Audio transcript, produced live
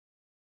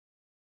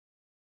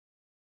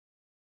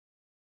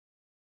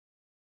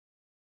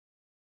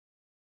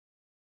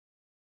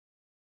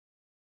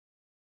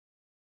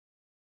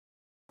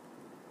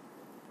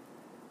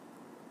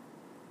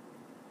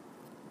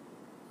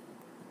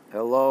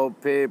Hello,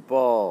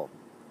 people.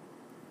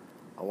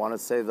 I want to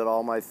say that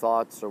all my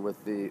thoughts are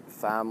with the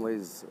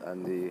families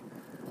and the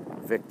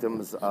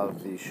victims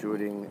of the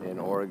shooting in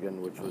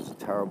Oregon, which was a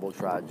terrible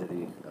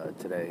tragedy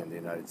today in the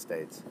United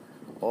States.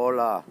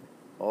 Hola,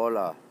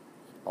 hola.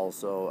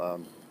 Also,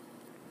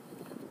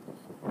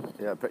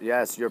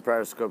 yes, your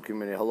Periscope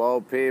community. Hello,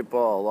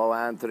 people. Hello,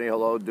 Anthony.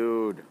 Hello,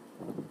 dude.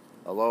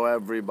 Hello,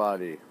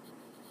 everybody.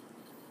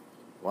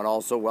 Want to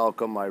also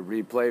welcome my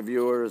replay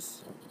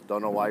viewers.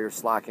 Don't know why you're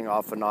slacking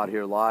off and not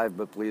here live,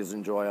 but please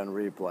enjoy on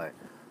replay.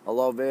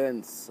 Hello,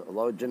 Vince.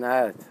 Hello,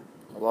 Jeanette.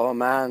 Hello,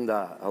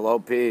 Amanda. Hello,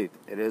 Pete.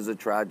 It is a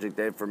tragic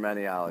day for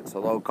many, Alex.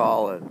 Hello,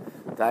 Colin.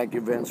 Thank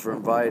you, Vince, for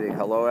inviting.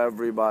 Hello,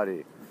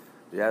 everybody.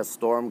 Yes,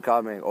 storm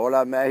coming.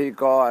 Hola,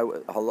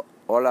 Mexico.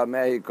 Hola,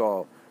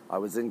 Mexico. I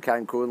was in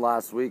Cancun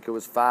last week. It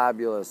was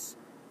fabulous.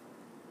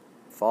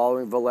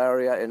 Following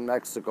Valeria in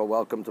Mexico.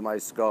 Welcome to my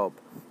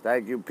scope.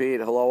 Thank you, Pete.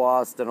 Hello,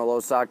 Austin.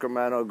 Hello,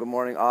 Sacramento. Good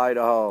morning,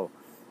 Idaho.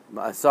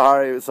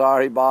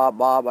 Sorry,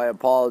 Bob. I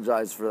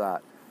apologize for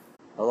that.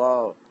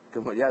 Hello.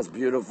 Yes,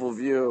 beautiful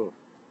view.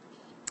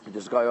 I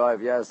just got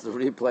live. Yes, the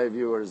replay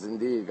viewers,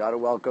 indeed. Got to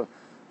welcome.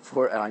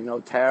 I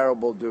know,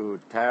 terrible,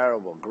 dude.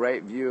 Terrible.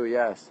 Great view,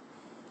 yes.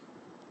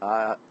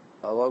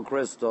 Hello,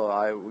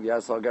 Crystal.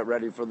 Yes, I'll get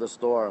ready for the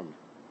storm.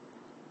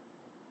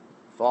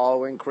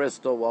 Following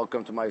Crystal,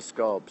 welcome to my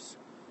scopes.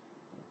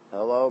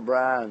 Hello,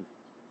 Brand.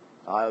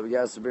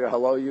 Yes,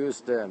 hello,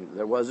 Houston.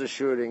 There was a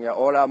shooting.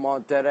 Hola,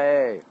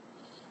 Monterrey.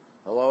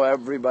 Hello,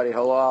 everybody.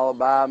 Hello,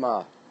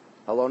 Alabama.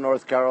 Hello,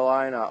 North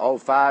Carolina. Oh,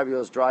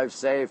 fabulous. Drive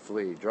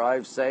safely.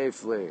 Drive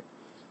safely.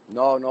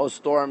 No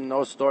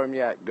storm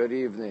yet. Good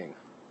evening.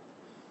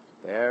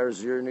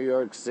 There's your New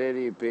York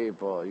City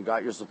people. You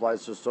got your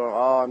supplies for storm.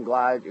 Oh, I'm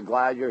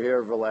glad you're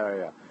here,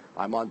 Valeria.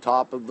 I'm on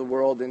top of the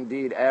world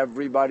indeed.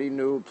 Everybody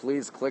new.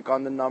 Please click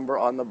on the number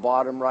on the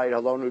bottom right.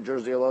 Hello, New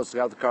Jersey. Hello,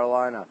 South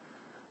Carolina.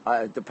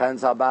 It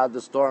depends how bad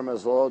the storm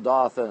is. Hello,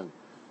 Dothan.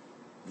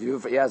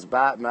 Yes,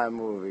 Batman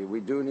movie. We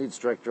do need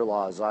stricter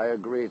laws. I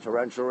agree.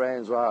 Torrential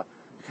rains. Well,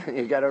 can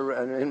you get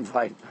an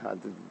invite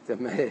to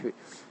maybe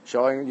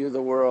showing you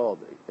the world?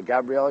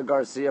 Gabriela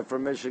Garcia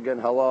from Michigan.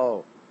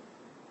 Hello.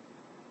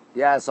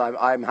 Yes,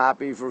 I'm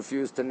happy you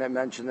refused to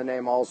mention the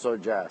name also,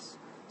 Jess.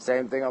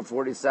 Same thing on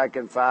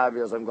 42nd.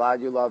 Fabulous. I'm glad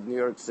you love New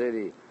York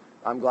City.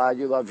 I'm glad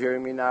you love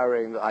hearing me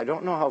narrating. I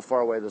don't know how far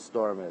away the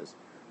storm is.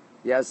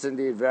 Yes,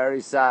 indeed. Very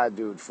sad,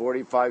 dude.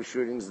 45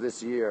 shootings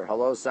this year.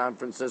 Hello, San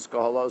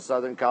Francisco. Hello,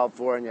 Southern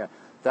California.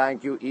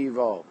 Thank you,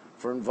 Evo,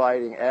 for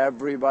inviting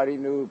everybody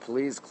new.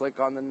 Please click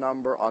on the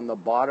number on the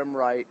bottom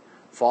right.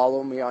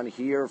 Follow me on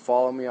here.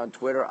 Follow me on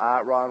Twitter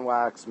at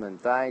RonWaxman.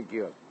 Thank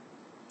you.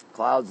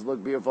 Clouds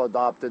look beautiful.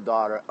 Adopted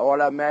daughter.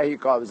 Hola,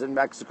 Mexico. I was in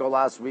Mexico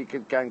last week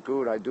in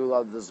Cancun. I do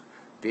love this.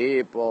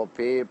 People.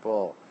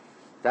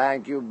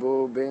 Thank you,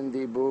 Boo,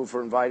 Bindi, Boo,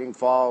 for inviting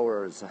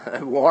followers.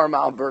 Warm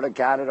Alberta,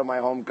 Canada, my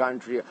home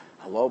country.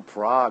 Hello,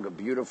 Prague, a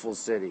beautiful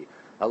city.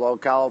 Hello,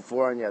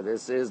 California.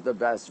 This is the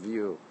best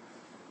view.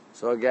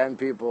 So again,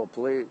 people,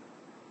 please.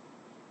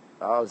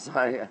 Oh,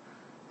 sorry.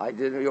 I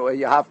didn't.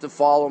 You have to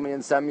follow me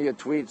and send me a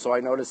tweet so I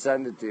know to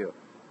send it to you.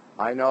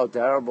 I know,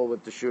 terrible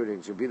with the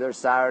shootings. You'll be there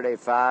Saturday.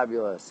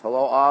 Fabulous.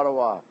 Hello,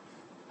 Ottawa.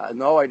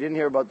 No, I didn't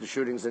hear about the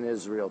shootings in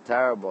Israel.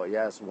 Terrible.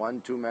 Yes, one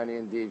too many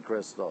indeed,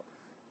 Crystal.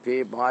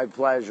 My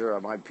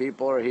pleasure. My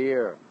people are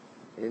here.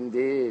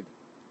 Indeed.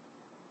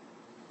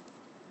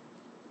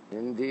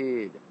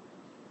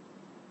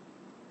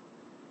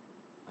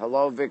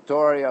 Hello,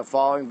 Victoria.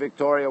 Following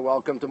Victoria,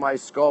 welcome to my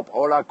scope.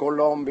 Hola,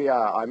 Colombia.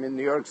 I'm in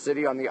New York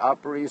City on the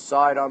Upper East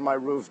Side on my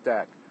roof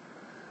deck.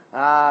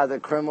 The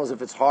criminals,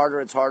 if it's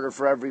harder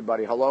for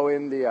everybody. Hello,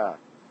 India.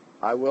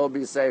 I will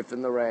be safe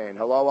in the rain.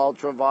 Hello,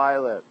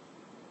 Ultraviolet.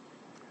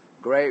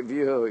 Great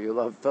view. You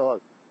love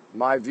Philip.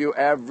 My view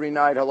every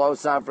night. Hello,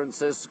 San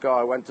Francisco.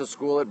 I went to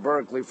school at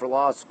Berkeley for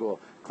law school.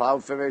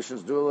 Cloud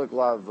formations do look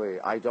lovely.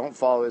 I don't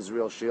follow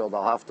Israel Shield.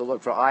 I'll have to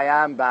look for... I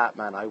am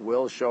Batman. I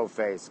will show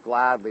face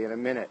gladly in a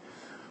minute.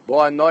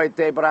 Boa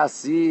noite,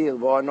 Brasil.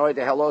 Boa noite.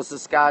 Hello,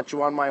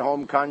 Saskatchewan, my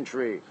home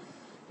country.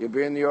 You'll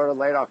be in New York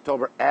late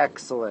October.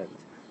 Excellent.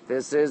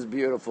 This is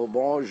beautiful.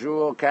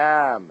 Bonjour,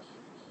 Cam.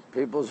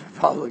 People's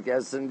Republic.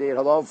 Yes, indeed.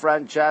 Hello,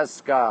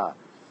 Francesca.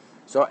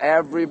 So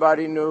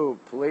everybody new,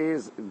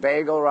 please,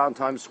 bagel around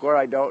Times Square,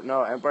 I don't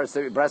know. Empire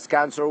State, breast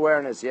cancer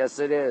awareness, yes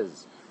it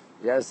is.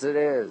 Yes it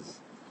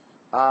is.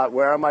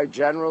 Where am I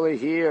generally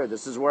here?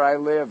 This is where I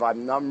live.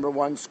 I'm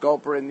 #1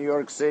 scoper in New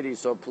York City,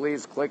 so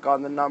please click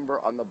on the number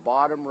on the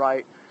bottom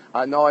right.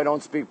 No, I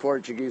don't speak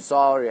Portuguese,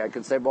 sorry. I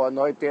can say boa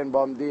noite and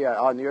bom dia.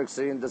 New York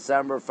City in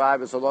December,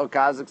 fabulous. Hello,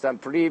 Kazakhstan.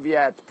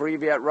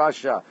 Privyet,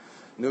 Russia.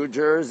 New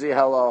Jersey,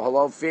 hello.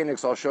 Hello,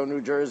 Phoenix. I'll show New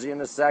Jersey in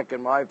a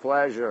second. My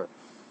pleasure.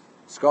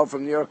 Scope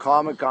from New York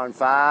Comic Con,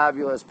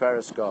 fabulous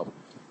Periscope.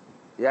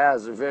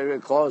 Yes, very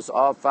close.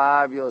 Oh,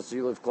 fabulous.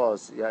 You live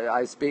close. Yeah,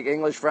 I speak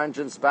English, French,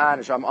 and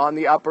Spanish. I'm on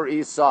the Upper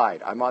East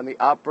Side.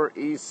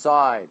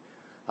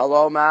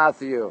 Hello,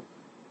 Matthew.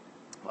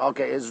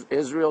 Okay,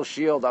 Israel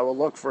Shield. I will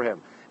look for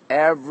him.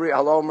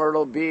 Hello,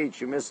 Myrtle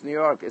Beach. You miss New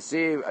York.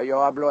 Sí, yo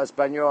hablo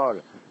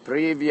español.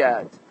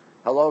 Privyet.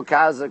 Hello,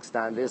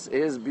 Kazakhstan. This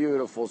is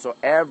beautiful. So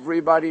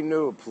everybody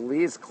new,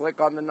 please click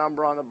on the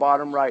number on the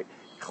bottom right.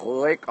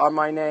 Click on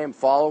my name.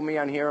 Follow me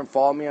on here and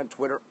follow me on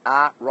Twitter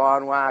at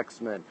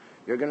RonWaxman.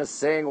 You're going to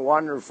sing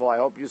wonderful. I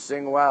hope you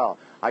sing well.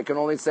 I can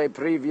only say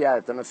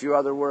Privyet and a few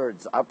other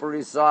words. Upper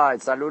East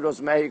Side.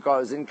 Saludos, Mexico. I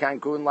was in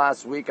Cancun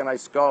last week and I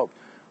scoped.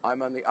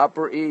 I'm on the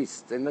Upper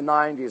East in the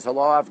 90s.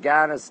 Hello,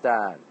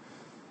 Afghanistan.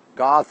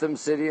 Gotham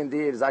City,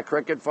 indeed. Is that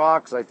Cricket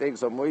Fox? I think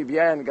so. Muy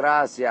bien,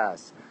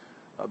 gracias.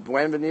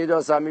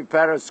 Bienvenidos a mi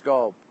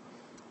Periscope.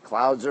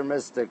 Clouds are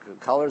mystic.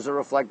 Colors are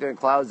reflected in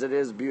clouds. It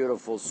is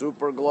beautiful.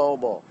 Super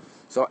global.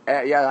 So,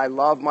 yeah, I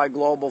love my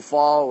global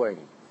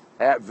following.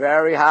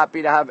 Very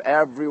happy to have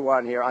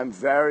everyone here. I'm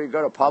very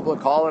good. A public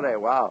holiday.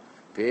 Wow.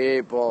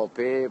 People.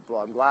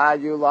 I'm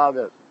glad you love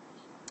it.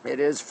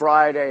 It is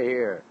Friday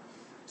here.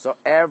 So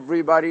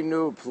everybody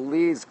new,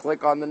 please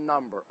click on the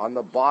number on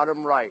the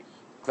bottom right.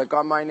 Click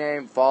on my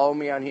name, follow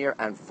me on here,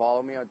 and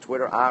follow me on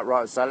Twitter at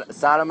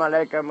Salam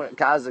Alaikum,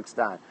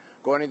 Kazakhstan.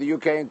 Going to the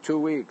UK in 2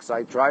 weeks.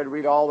 I try to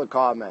read all the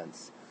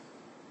comments.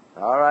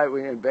 All right,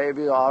 we need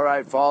baby. All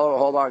right, follow.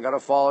 Hold on, got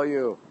to follow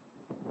you.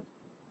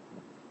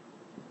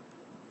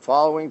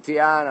 Following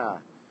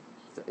Tiana.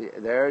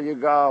 There you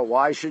go.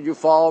 Why should you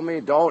follow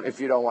me? Don't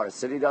if you don't want to.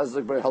 City does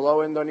look great.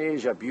 Hello,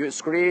 Indonesia.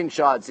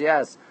 Screenshots,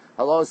 yes.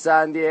 Hello,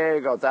 San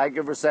Diego. Thank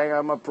you for saying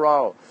I'm a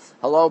pro.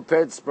 Hello,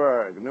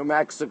 Pittsburgh, New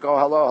Mexico.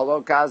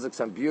 Hello,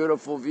 Kazakhstan.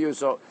 Beautiful view.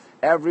 So,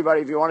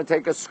 everybody, if you want to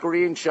take a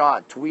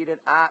screenshot, tweet it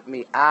at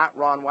me, at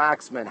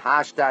RonWaxman,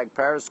 hashtag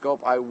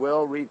Periscope. I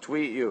will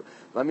retweet you.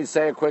 Let me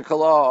say a quick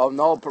hello. Oh,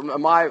 no,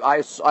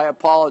 I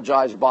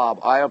apologize, Bob.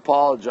 I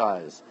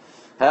apologize.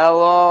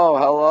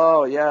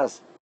 Hello,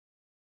 yes.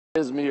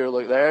 Is me.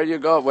 There you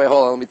go. Wait,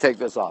 hold on. Let me take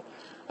this off.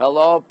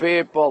 Hello,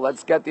 people.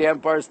 Let's get the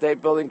Empire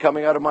State Building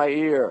coming out of my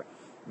ear.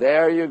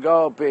 There you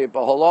go,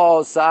 people. Hello,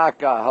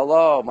 Osaka.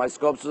 Hello. My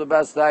scopes are the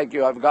best. Thank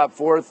you. I've got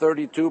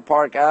 432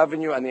 Park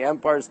Avenue and the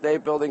Empire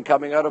State Building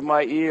coming out of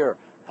my ear.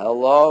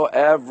 Hello,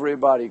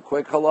 everybody.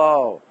 Quick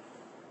hello.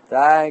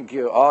 Thank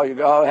you. Oh, you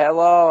go.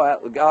 Hello.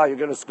 Oh, you're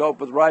going to scope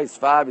with rice.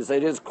 Fabulous.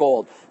 It is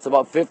cold. It's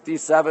about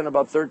 57,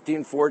 about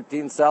 13,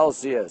 14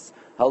 Celsius.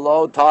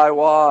 Hello,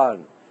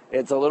 Taiwan.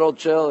 It's a little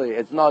chilly.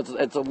 It's a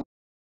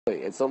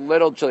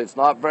little chilly. It's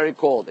not very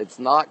cold. It's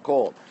not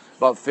cold.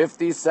 About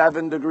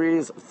 57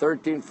 degrees,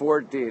 13,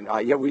 14.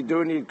 Yeah, we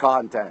do need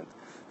content.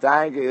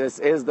 Thank you. This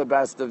is the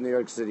best of New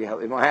York City.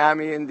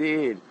 Miami,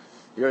 indeed.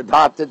 Your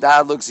adopted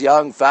dad looks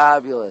young,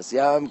 fabulous,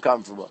 young,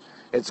 comfortable.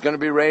 It's going to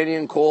be rainy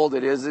and cold.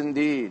 It is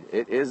indeed.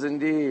 It is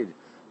indeed.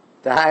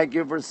 Thank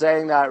you for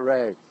saying that,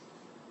 Ray.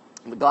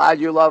 I'm glad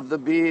you love the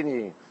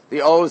beanie.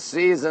 The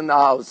OC's in the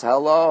house.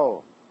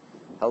 Hello.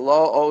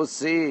 Hello,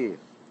 OC.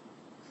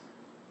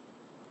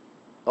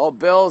 Oh,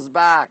 Bill's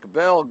back.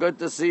 Bill, good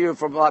to see you.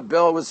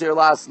 Bill was here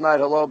last night.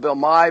 Hello, Bill.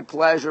 My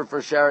pleasure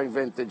for sharing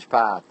Vintage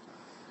Path.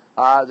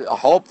 I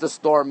hope the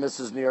storm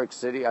misses New York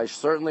City. I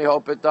certainly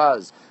hope it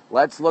does.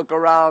 Let's look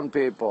around,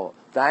 people.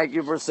 Thank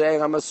you for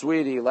saying I'm a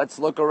sweetie. Let's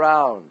look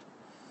around.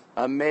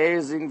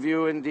 Amazing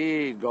view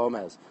indeed,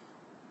 Gomez.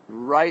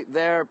 Right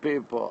there,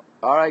 people.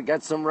 All right,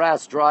 get some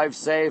rest. Drive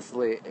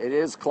safely. It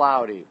is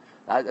cloudy.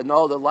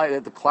 No,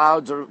 the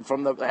clouds are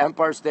from the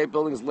Empire State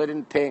Building is lit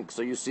in pink,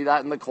 so you see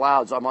that in the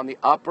clouds. I'm on the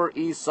Upper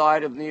East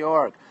Side of New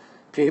York.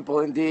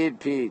 People, indeed,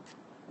 Pete.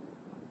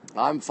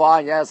 I'm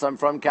fine. Yes, I'm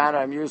from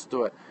Canada. I'm used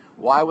to it.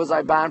 Why was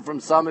I banned from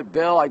Summit?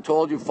 Bill, I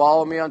told you,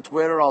 follow me on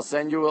Twitter. I'll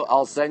send you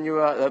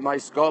my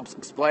scopes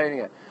explaining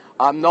it.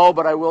 No,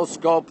 but I will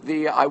scope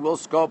the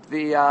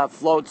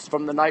floats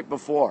from the night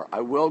before.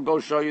 I will go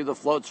show you the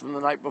floats from the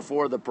night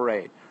before the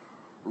parade.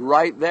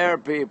 Right there,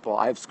 people.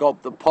 I've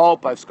scoped the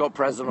Pope. I've scoped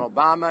President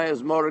Obama,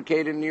 his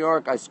motorcade in New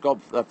York. I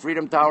scoped the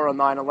Freedom Tower on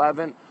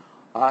 9/11.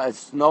 It's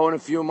snow in a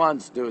few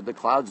months, dude. The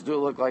clouds do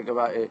look like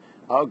about...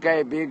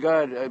 Okay, be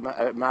good,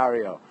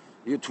 Mario.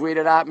 You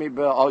tweeted at me,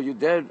 Bill. Oh, you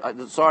did?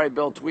 Sorry,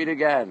 Bill, tweet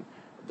again.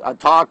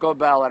 Taco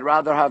Bell. I'd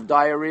rather have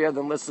diarrhea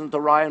than listen to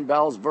Ryan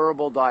Bell's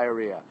verbal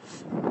diarrhea.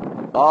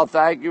 Oh,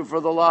 thank you for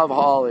the love,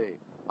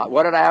 Holly.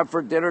 What did I have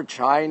for dinner?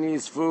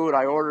 Chinese food.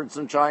 I ordered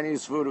some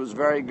Chinese food. It was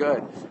very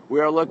good.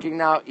 We are looking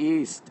now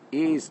east.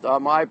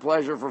 My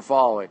pleasure for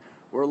following.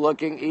 We're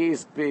looking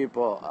east,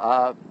 people.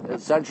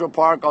 Central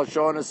Park, I'll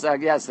show in a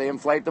sec. Yes, they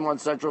inflate them on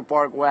Central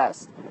Park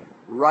West.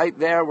 Right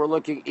there, we're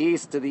looking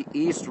east to the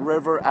East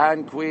River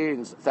and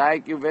Queens.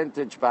 Thank you,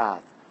 Vintage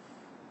Path.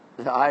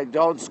 I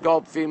don't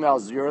scope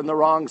females. You're in the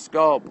wrong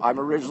scope. I'm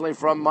originally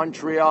from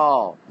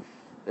Montreal.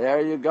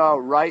 There you go,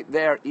 right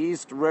there,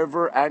 East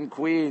River and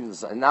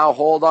Queens. And now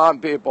hold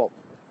on, people.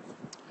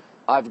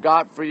 I've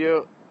got for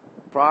you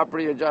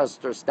property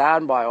adjuster,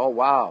 standby. Oh,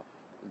 wow.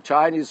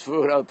 Chinese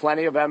food,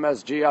 plenty of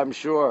MSG, I'm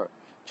sure.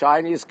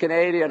 Chinese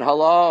Canadian,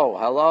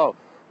 hello.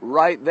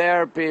 Right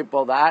there,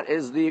 people. That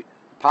is the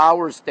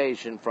power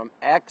station from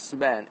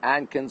X-Men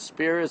and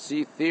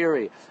Conspiracy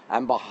Theory.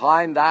 And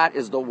behind that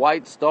is the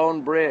White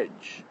Stone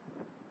Bridge.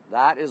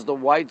 That is the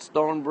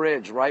Whitestone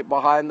Bridge right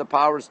behind the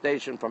power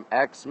station from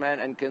X-Men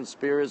and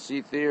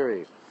Conspiracy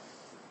Theory.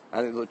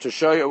 And to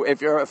show you,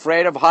 if you're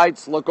afraid of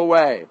heights, look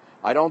away.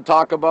 I don't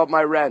talk about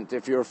my rent.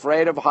 If you're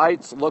afraid of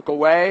heights, look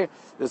away.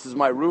 This is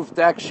my roof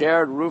deck,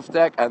 shared roof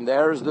deck, and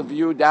there's the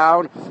view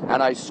down.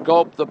 And I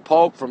scoped the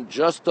Pope from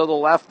just to the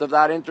left of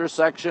that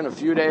intersection a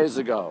few days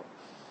ago.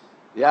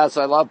 Yes,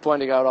 I love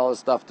pointing out all this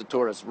stuff to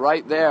tourists.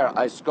 Right there,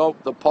 I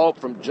scoped the Pope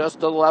from just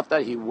to the left.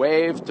 That he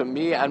waved to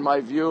me and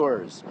my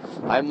viewers.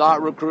 I'm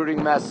not recruiting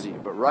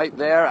Messi, but right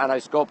there, and I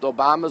scoped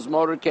Obama's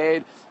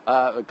motorcade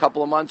a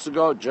couple of months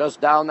ago,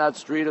 just down that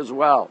street as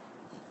well.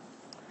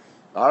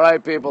 All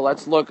right, people,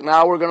 let's look.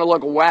 Now we're going to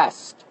look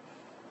west.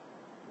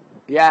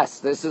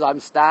 Yes, I'm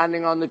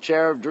standing on the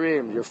chair of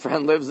dreams. Your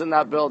friend lives in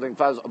that building.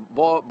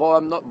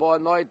 Boa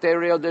noite,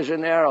 Rio de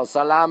Janeiro.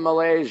 Salam,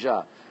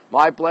 Malaysia.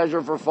 My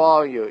pleasure for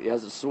following you.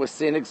 Yes,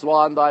 scenic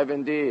swan dive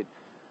indeed.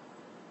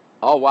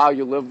 Oh, wow,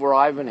 you live where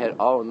Ivan hit.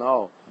 Oh,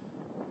 no.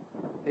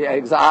 Yeah,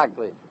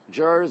 exactly.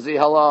 Jersey,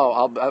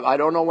 hello. I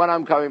don't know when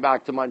I'm coming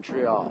back to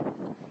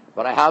Montreal,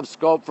 but I have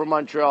scope for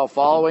Montreal.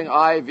 Following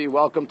Ivy,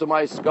 welcome to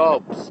my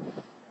scopes.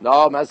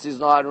 No, Messi's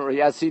not.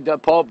 Yes, the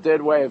Pope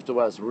did wave to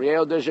us.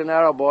 Rio de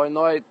Janeiro, boa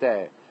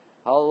noite.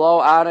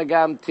 Hello,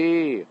 Anagam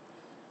T.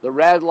 The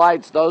red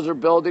lights, those are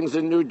buildings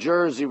in New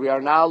Jersey. We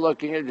are now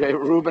looking at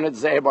Ruben at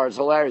Zabar. It's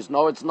hilarious.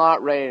 No, it's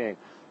not raining.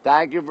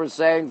 Thank you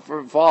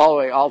for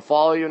following. I'll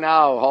follow you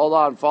now. Hold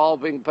on.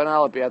 Following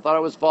Penelope. I thought I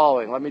was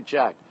following. Let me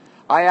check.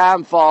 I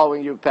am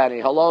following you,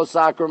 Penny. Hello,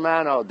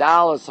 Sacramento.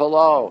 Dallas,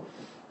 hello.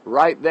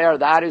 Right there.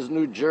 That is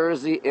New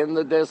Jersey in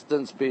the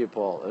distance,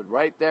 people.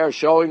 Right there,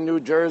 showing New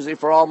Jersey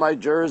for all my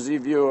Jersey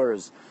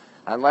viewers.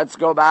 And let's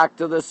go back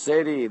to the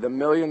city, the $1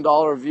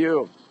 million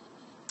view.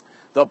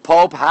 The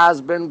Pope has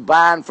been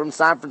banned from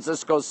San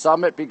Francisco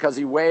Summit because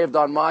he waved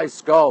on my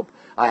scope.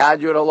 I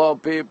had you at hello,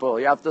 people.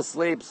 You have to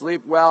sleep.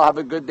 Sleep well. Have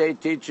a good day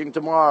teaching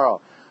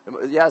tomorrow.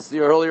 Yes, the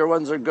earlier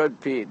ones are good,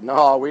 Pete.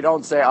 No, we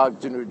don't say ugh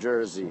to New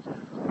Jersey.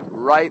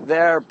 Right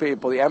there,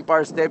 people. The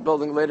Empire State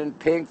Building lit in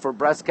pink for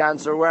breast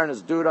cancer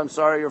awareness. Dude, I'm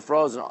sorry you're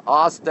frozen.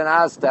 Austin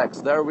Aztecs.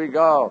 There we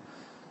go.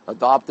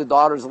 Adopted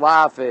daughters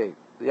laughing.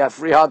 Yeah,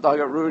 free hot dog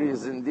at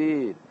Rudy's,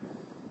 indeed.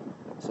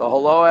 So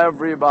hello,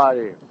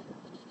 everybody.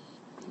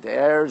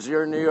 There's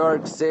your New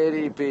York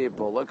City,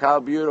 people. Look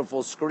how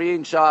beautiful.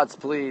 Screenshots,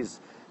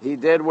 please. He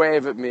did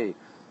wave at me.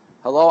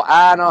 Hello,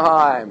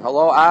 Anaheim.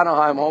 Hello,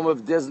 Anaheim, home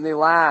of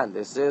Disneyland.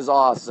 This is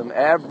awesome.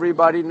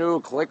 Everybody knew.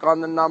 Click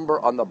on the number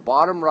on the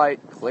bottom right.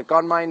 Click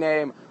on my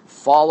name.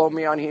 Follow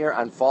me on here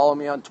and follow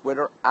me on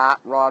Twitter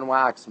at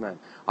RonWaxman.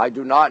 I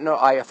do not know.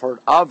 I have heard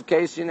of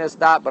Casey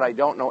Neistat, but I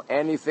don't know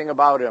anything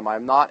about him.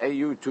 I'm not a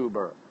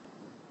YouTuber.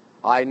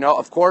 I know,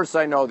 of course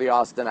I know the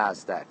Austin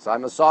Aztecs.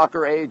 I'm a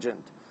soccer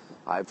agent.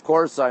 Of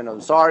course I know.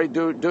 Sorry,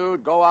 dude,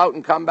 go out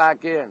and come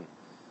back in.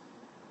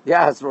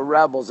 Yes, we're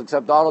rebels,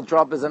 except Donald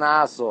Trump is an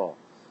asshole.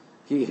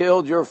 He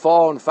healed your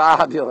phone.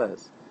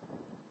 Fabulous.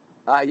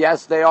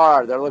 Yes, they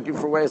are. They're looking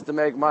for ways to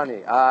make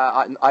money.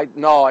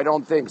 No, I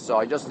don't think so.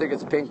 I just think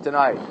it's pink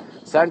tonight.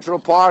 Central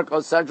Park,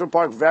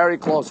 very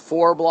close,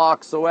 4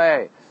 blocks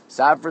away.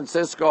 San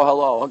Francisco,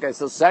 hello. Okay,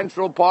 so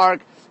Central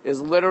Park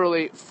is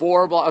literally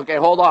 4 blocks. Okay,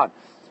 hold on.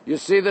 You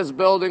see this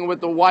building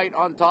with the white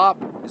on top?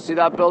 You see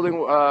that building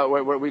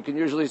where we can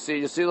usually see?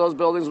 You see those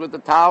buildings with the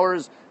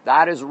towers?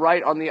 That is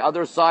right on the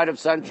other side of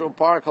Central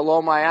Park.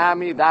 Hello,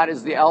 Miami. That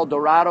is the El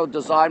Dorado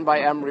designed by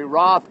Emery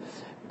Roth.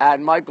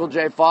 And Michael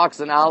J. Fox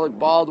and Alec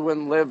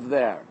Baldwin live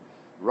there.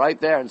 Right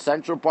there. And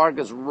Central Park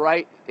is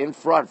right in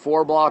front,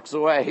 4 blocks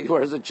away. He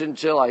wears a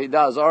chinchilla. He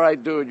does. All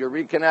right, dude, you're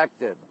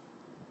reconnected.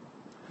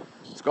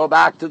 Let's go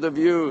back to the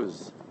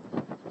views.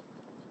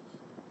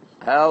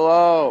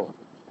 Hello.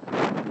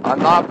 I'm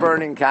not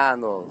burning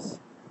candles.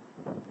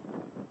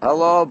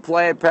 Hello,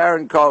 play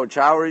parent coach.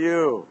 How are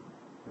you?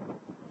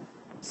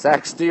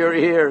 Sex to your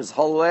ears.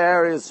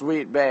 Hilarious,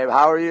 sweet babe.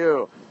 How are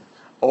you?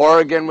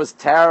 Oregon was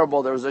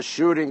terrible. There was a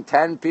shooting.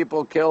 10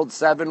 people killed,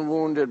 7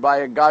 wounded by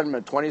a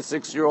gunman,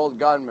 26-year-old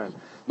gunman.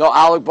 No,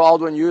 Alec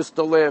Baldwin used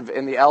to live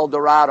in the El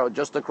Dorado,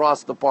 just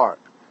across the park.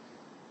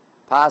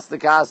 Pass the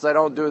cast. I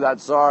don't do that.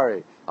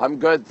 Sorry. I'm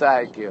good,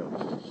 thank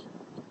you.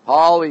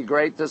 Holly,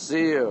 great to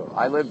see you.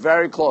 I live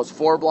very close,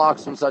 4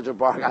 blocks from Central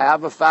Park. I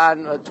have a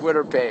fan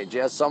Twitter page.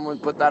 Yes, someone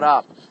put that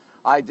up.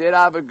 I did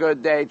have a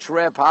good day.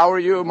 Trip, how are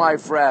you, my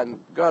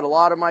friend? Good. A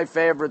lot of my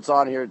favorites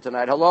on here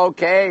tonight. Hello,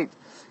 Kate.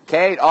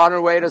 Kate, on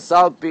her way to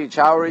South Beach.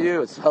 How are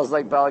you? It smells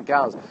like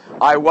Pelicanos.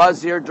 I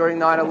was here during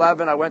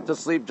 9/11. I went to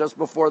sleep just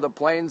before the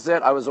planes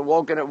hit. I was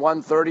awoken at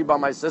 1:30 by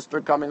my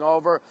sister coming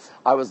over.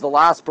 I was the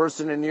last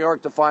person in New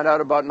York to find out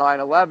about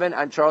 9/11,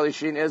 and Charlie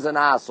Sheen is an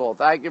asshole.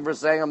 Thank you for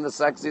saying I'm the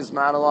sexiest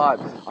man alive.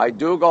 I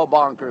do go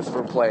bonkers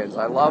for planes.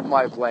 I love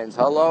my planes.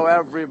 Hello,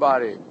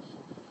 everybody.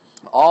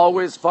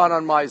 Always fun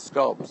on my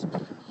scopes.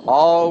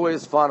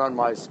 Always fun on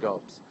my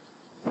scopes.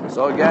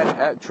 So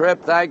again,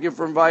 Trip, thank you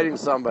for inviting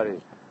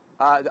somebody.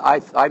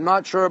 I'm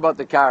not sure about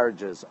the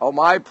carriages. Oh,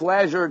 my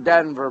pleasure,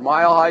 Denver.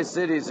 Mile High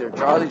City's here.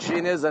 Charlie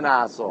Sheen is an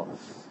asshole.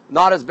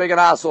 Not as big an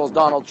asshole as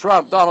Donald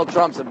Trump. Donald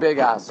Trump's a big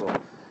asshole.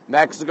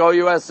 Mexico,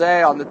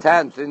 USA on the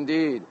 10th,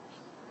 indeed.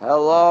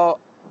 Hello,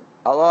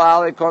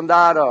 Ali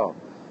Condado.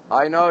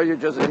 I know you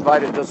just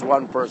invited just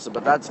one person,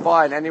 but that's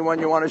fine. Anyone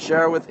you want to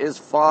share with is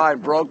fine.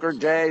 Broker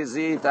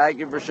Jay-Z, thank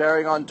you for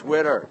sharing on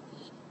Twitter.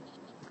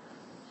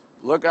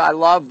 Look, I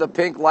love the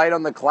pink light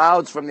on the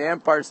clouds from the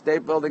Empire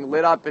State Building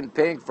lit up in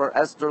pink for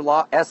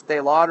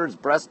Estee Lauder's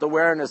breast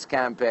awareness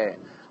campaign.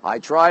 I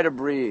try to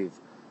breathe.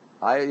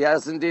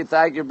 Yes, indeed.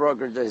 Thank you,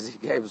 Broker Jay-Z.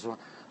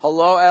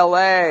 Hello,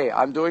 L.A.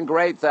 I'm doing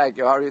great, thank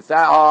you. How are you?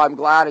 I'm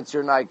glad it's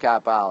your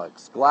nightcap,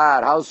 Alex.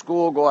 Glad. How's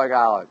school going,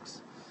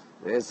 Alex?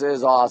 This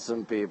is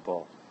awesome,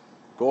 people.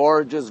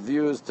 Gorgeous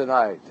views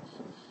tonight.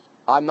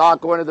 I'm not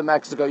going to the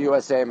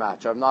Mexico-USA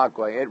match. I'm not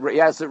going.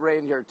 Yes, it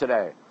rained here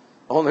today.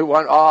 Only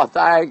one. Oh,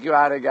 thank you,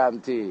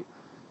 Anagam T.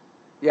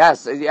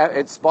 Yes,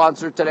 it's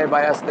sponsored today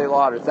by Estee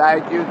Lauder.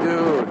 Thank you,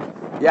 dude.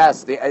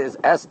 Yes, the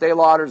Estee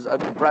Lauder's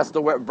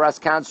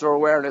breast cancer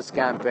awareness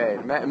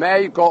campaign.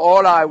 Mexico,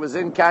 hola, I was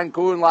in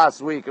Cancun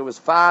last week. It was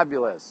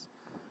fabulous.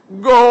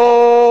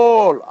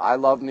 Goal! I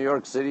love New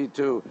York City,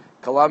 too.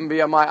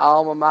 Columbia, my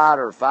alma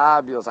mater.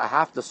 Fabulous. I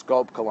have to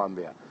scope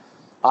Columbia.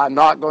 I'm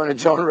not going to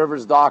Joan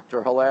Rivers'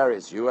 doctor.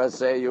 Hilarious.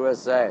 USA,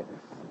 USA.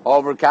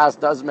 Overcast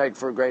does make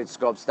for great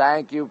scopes.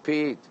 Thank you,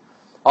 Pete.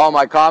 Oh,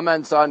 my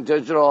comments on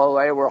Digital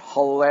LA were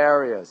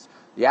hilarious.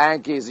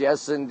 Yankees,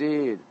 yes,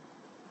 indeed.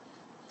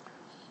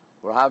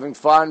 We're having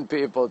fun,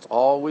 people. It's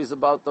always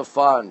about the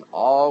fun.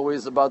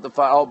 Always about the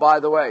fun. Oh, by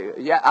the way,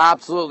 yeah,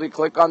 absolutely.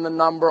 Click on the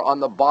number on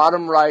the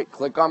bottom right.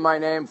 Click on my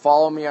name.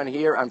 Follow me on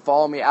here. And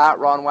follow me at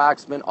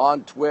RonWaxman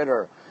on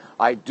Twitter.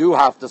 I do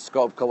have to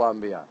scope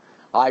Columbia.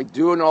 I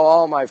do know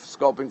all my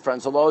scoping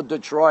friends. Hello,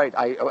 Detroit.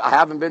 I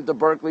haven't been to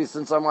Berkeley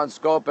since I'm on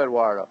Scope,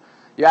 Eduardo.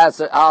 Yes,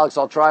 Alex,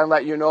 I'll try and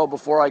let you know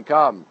before I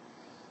come.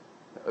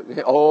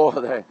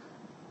 Oh,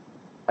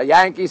 a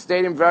Yankee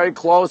Stadium very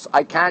close.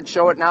 I can't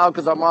show it now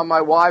because I'm on my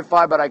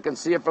Wi-Fi, but I can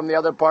see it from the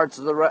other parts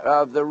of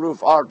the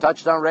roof. Oh,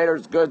 Touchdown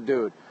Raiders, good,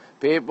 dude.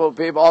 People.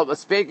 Oh,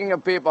 speaking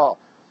of people,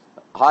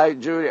 hi,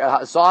 Judy.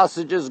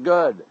 Sausage is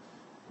good.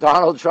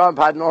 Donald Trump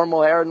had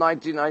normal hair in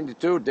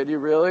 1992. Did he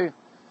really?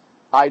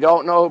 I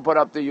don't know who put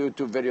up the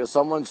YouTube video.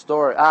 Someone's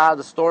story.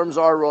 The storms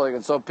are rolling.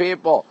 And so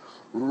people,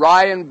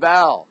 Ryan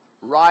Bell,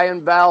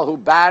 who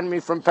banned me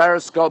from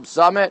Periscope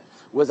Summit,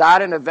 was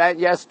at an event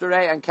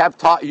yesterday and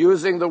kept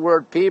using the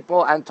word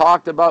people and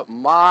talked about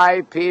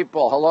my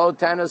people. Hello,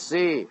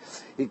 Tennessee.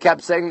 He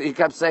kept saying,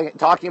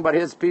 talking about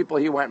his people.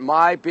 He went,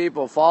 my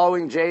people,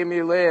 following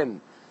Jamie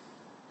Lynn.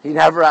 He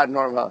never had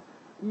normal.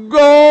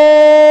 Goal!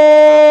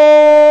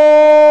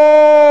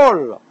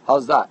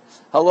 How's that?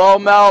 Hello,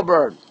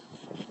 Melbourne.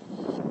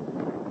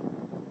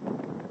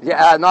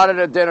 Yeah, not at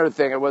a dinner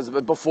thing. It was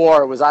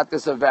before. It was at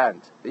this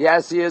event.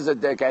 Yes, he is a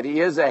dickhead.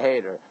 He is a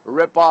hater. A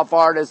rip-off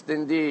artist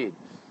indeed.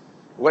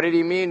 What did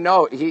he mean?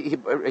 No,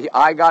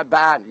 I got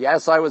banned.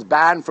 Yes, I was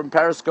banned from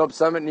Periscope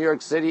Summit, New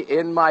York City,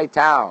 in my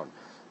town.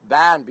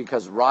 Banned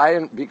because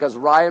Ryan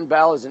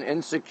Bell is an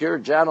insecure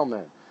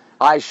gentleman.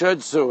 I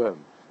should sue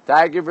him.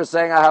 Thank you for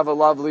saying I have a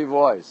lovely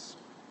voice.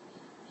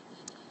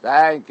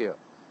 Thank you.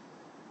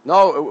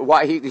 No,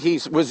 why he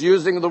was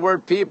using the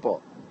word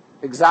people.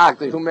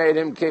 Exactly. Who made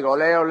him king?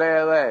 Ole, ole,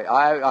 ole.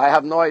 I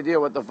have no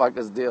idea what the fuck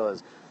his deal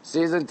is.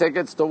 Season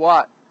tickets to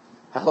what?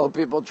 Hello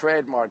People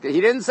trademark.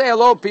 He didn't say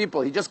hello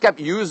people. He just kept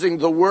using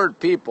the word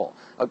people.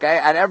 Okay?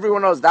 And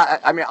everyone knows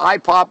that. I mean, I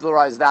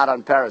popularized that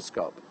on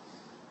Periscope.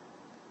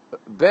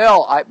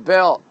 Bill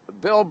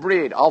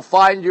Breed. I'll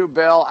find you,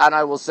 Bill, and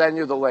I will send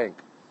you the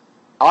link.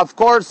 Of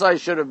course I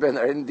should have been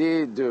there.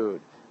 Indeed,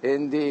 dude.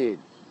 Indeed.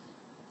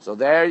 So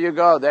there you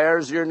go.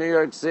 There's your New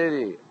York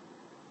City.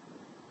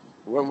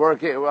 When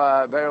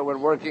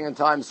working in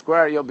Times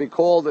Square, you'll be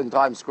cold in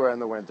Times Square in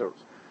the winter.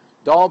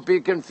 Don't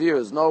be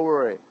confused. No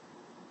worry.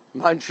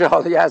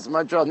 Montreal, yes,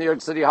 Montreal, New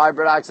York City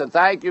hybrid accent.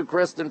 Thank you,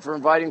 Kristen, for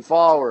inviting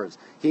followers.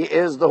 He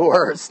is the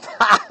worst.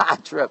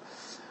 Trip.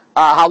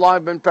 How long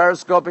have I been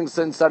periscoping?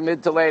 Since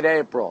mid to late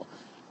April.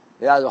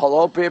 Yeah,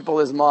 hello people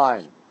is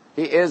mine.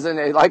 He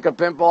isn't like a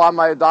pimple on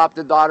my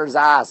adopted daughter's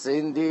ass.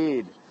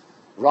 Indeed.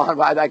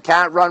 I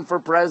can't run for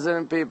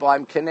president, people.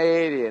 I'm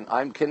Canadian.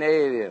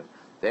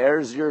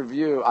 There's your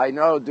view. I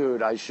know,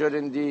 dude. I should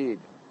indeed.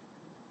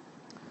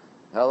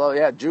 Hello,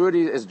 yeah,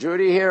 Judy. Is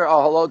Judy here?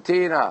 Oh, hello,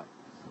 Tina.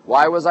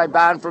 Why was I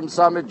banned from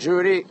Summit?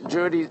 Judy,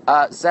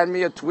 send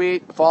me a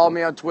tweet. Follow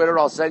me on Twitter.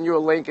 I'll send you a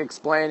link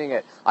explaining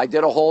it. I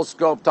did a whole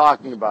scope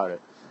talking about it.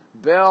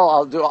 Bill,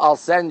 I'll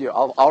send you.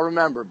 I'll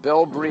remember.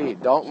 Bill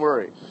Breed. Don't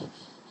worry.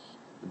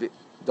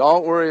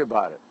 Don't worry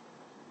about it.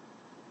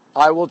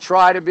 I will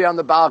try to be on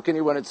the balcony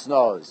when it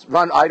snows.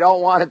 I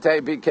don't want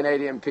to be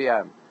Canadian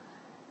PM.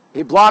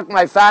 He blocked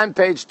my fan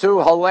page too.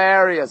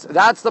 Hilarious.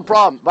 That's the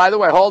problem. By the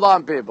way, hold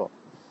on, people.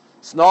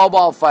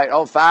 Snowball fight.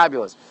 Oh,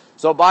 fabulous.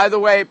 So, by the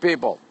way,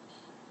 people,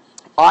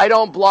 I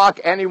don't block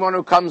anyone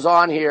who comes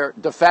on here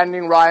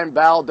defending Ryan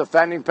Bell,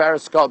 defending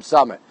Periscope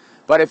Summit.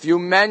 But if you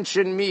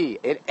mention me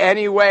in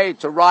any way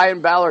to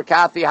Ryan Bell or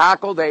Kathy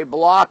Hackle, they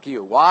block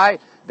you. Why?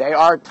 They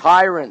are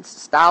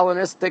tyrants,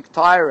 Stalinistic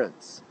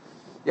tyrants.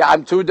 Yeah,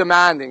 I'm too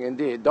demanding,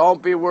 indeed.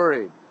 Don't be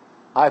worried.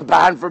 I'm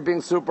banned for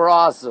being super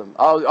awesome.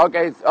 Oh,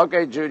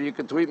 okay, Judy, you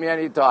can tweet me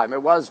anytime.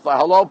 It was fun.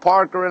 Hello,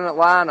 Parker in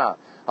Atlanta.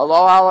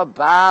 Hello,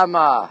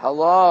 Alabama.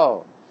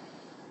 Hello.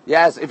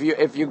 Yes, if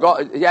you go,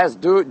 yes,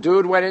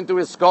 dude went into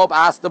his scope,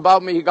 asked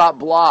about me, he got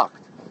blocked.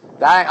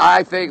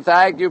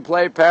 Thank you,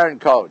 play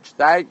parent coach.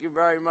 Thank you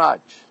very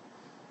much.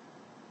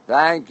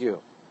 Thank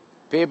you.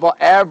 People,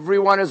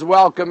 everyone is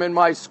welcome in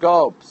my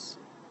scopes.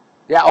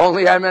 Yeah,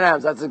 only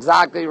M&Ms. That's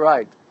exactly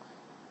right.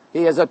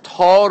 He is a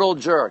total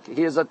jerk.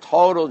 He is a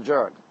total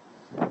jerk.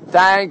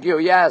 Thank you.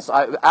 Yes,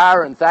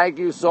 Aaron, thank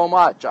you so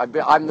much. I'm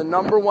the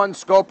 #1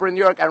 scoper in New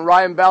York, and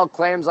Ryan Bell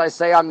claims I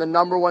say I'm the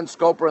 #1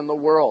 scoper in the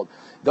world.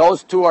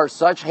 Those two are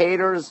such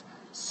haters,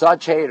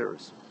 such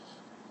haters.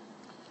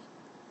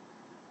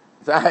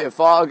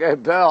 Okay,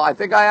 Bill, I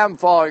think I am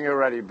following you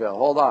already, Bill.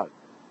 Hold on.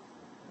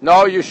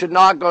 No, you should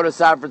not go to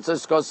San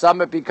Francisco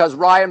Summit because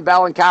Ryan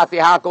Bell and Kathy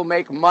Hackle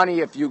make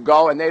money if you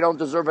go, and they don't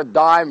deserve a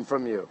dime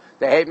from you.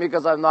 They hate me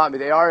because I'm not me.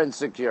 They are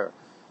insecure.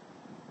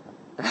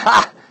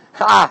 Ha!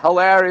 Ha!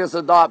 Hilarious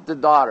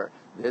adopted daughter.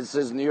 This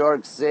is New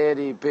York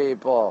City,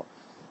 people.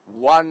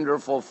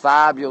 Wonderful,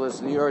 fabulous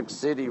New York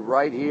City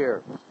right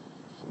here.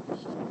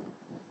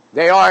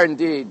 They are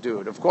indeed,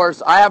 dude. Of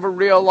course, I have a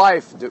real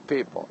life,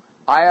 people.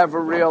 I have a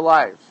real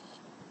life.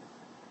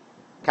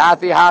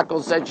 Kathy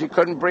Hackle said she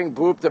couldn't bring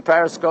Boop to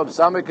Periscope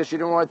Summit because she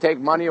didn't want to take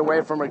money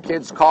away from her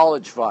kids'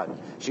 college fund.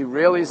 She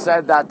really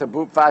said that to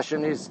Boop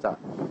Fashionista.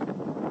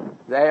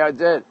 They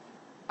did.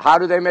 How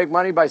do they make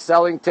money? By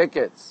selling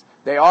tickets.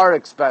 They are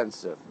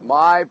expensive.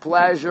 My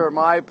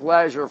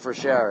pleasure for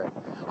sharing.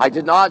 I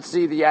did not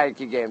see the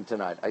Yankee game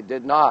tonight. I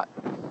did not.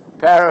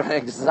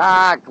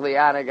 Exactly,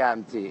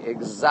 Anagamti.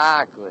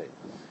 Exactly.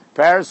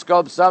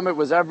 Periscope Summit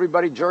was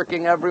everybody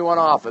jerking everyone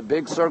off. A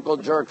big circle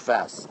jerk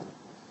fest.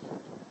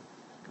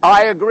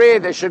 I agree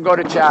they should go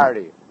to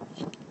charity.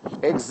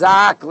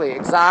 Exactly,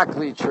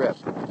 Trip.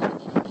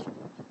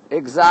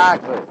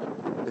 Exactly.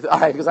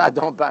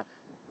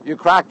 You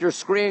cracked your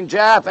screen,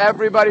 Jeff.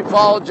 Everybody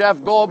follow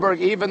Jeff Goldberg,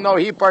 even though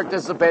he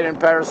participated in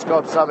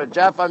Periscope Summit.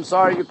 Jeff, I'm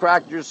sorry you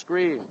cracked your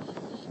screen.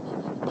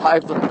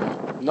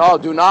 No,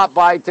 do not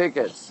buy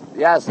tickets.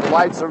 Yes, the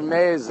lights are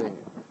amazing.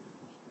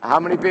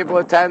 How many people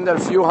attended? A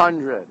few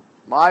hundred.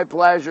 My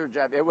pleasure,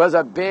 Jeff. It was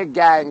a big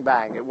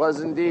gangbang. It was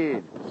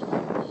indeed.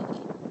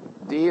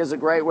 D is a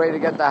great way to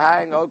get the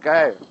hang.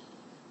 Okay.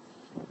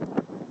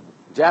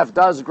 Jeff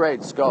does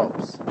great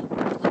scopes.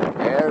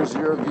 There's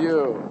your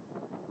view.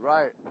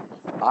 Right.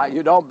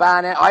 You don't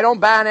ban it. I don't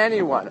ban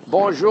anyone.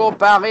 Bonjour,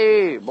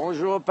 Paris.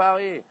 Bonjour,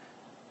 Paris.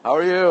 How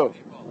are you?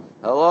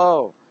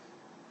 Hello.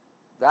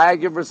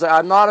 Thank you for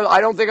saying. I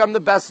don't think I'm the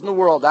best in the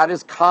world. That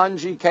is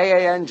kanji,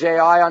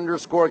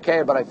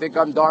 Kanji_K, but I think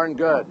I'm darn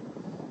good.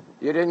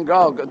 You didn't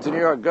go to New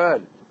York.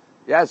 Good.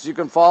 Yes, you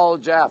can follow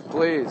Jeff,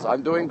 please.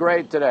 I'm doing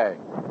great today.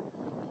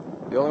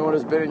 The only one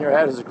who's been in your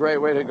head is a great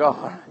way to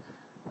go.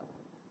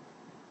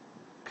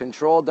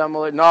 Controlled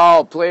demolition.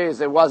 No, please,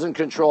 it wasn't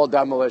controlled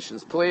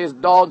demolitions. Please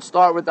don't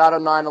start with that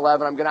on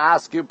 9/11. I'm going to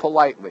ask you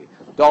politely.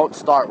 Don't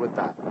start with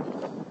that.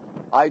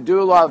 I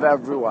do love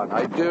everyone.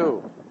 I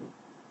do.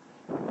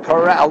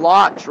 Correct. A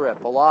lot,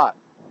 Trip. A lot.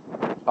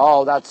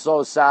 Oh, that's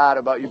so sad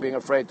about you being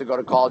afraid to go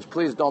to college.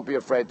 Please don't be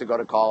afraid to go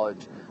to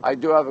college. I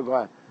do have a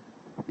going.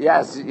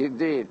 Yes,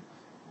 indeed.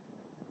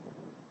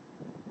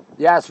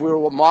 Yes, we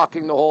were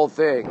mocking the whole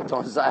thing.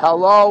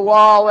 Hello,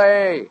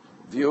 Wally.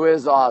 View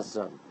is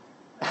awesome.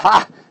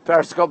 Ha!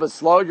 Periscope has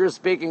slowed your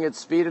speaking. It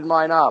speeded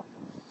mine up.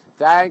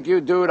 Thank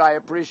you, dude. I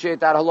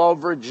appreciate that. Hello,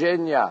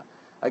 Virginia.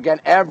 Again,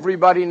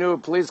 everybody new.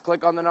 Please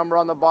click on the number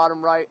on the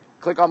bottom right.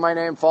 Click on my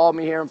name. Follow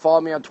me here and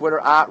follow me on Twitter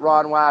at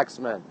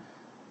RonWaxman.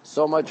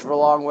 So much for a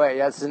long way.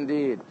 Yes,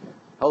 indeed.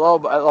 Hello,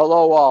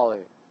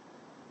 Wally.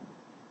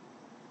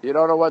 You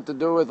don't know what to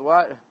do with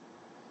what?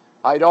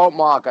 I don't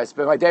mock.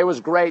 My day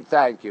was great.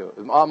 Thank you.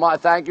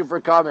 Thank you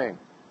for coming.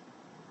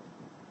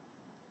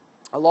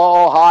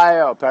 Hello,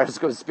 Ohio.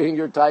 Periscope speaking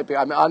your typing.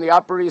 I'm on the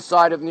Upper East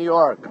Side of New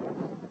York.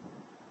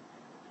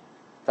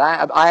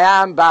 I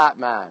am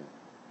Batman.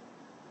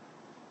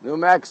 New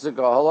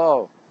Mexico.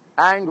 Hello.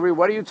 Angry.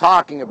 What are you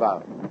talking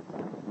about?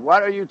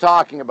 What are you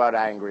talking about,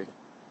 Angry?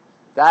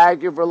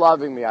 Thank you for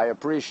loving me. I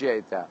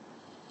appreciate that.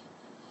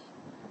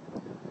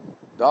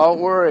 Don't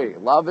worry.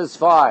 Love is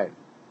fine.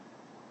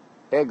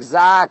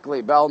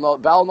 Exactly. Bell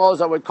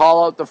knows I would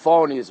call out the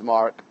phonies,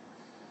 Mark.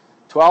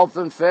 12th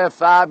and 5th,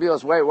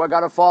 fabulous. Wait, I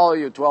got to follow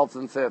you, 12th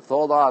and 5th.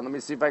 Hold on. Let me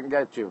see if I can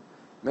get you.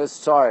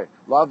 Sorry.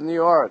 Love New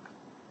York.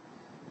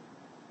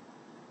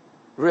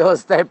 Real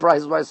estate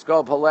prices by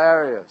scope.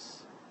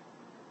 Hilarious.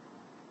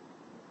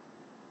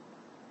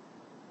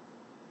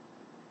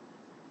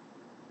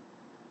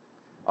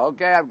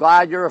 Okay, I'm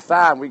glad you're a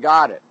fan. We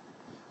got it.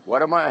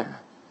 What am I?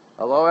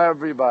 Hello,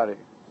 everybody.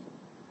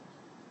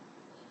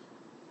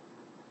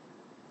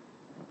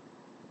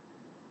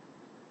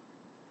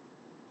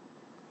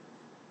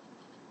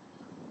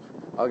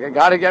 Okay,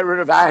 got to get rid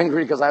of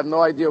Angry because I have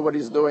no idea what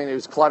he's doing. He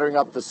was cluttering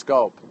up the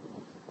scope.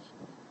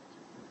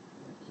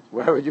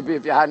 Where would you be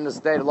if you hadn't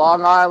stayed?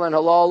 Long Island.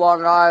 Hello,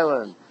 Long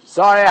Island.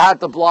 Sorry I had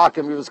to block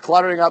him. He was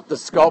cluttering up the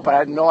scope. I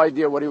had no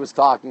idea what he was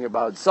talking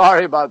about.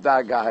 Sorry about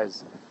that,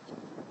 guys.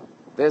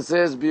 This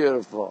is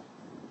beautiful.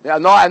 Yeah,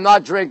 no, I'm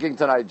not drinking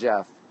tonight,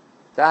 Jeff.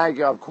 Thank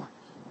you.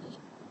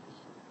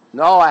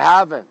 No, I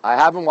haven't. I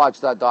haven't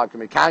watched that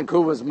documentary.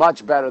 Cancun was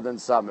much better than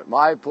Summit.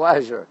 My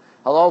pleasure.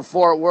 Hello,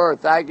 Fort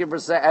Worth. Thank you for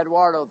saying,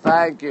 Eduardo,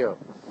 thank you.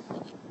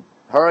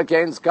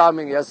 Hurricane's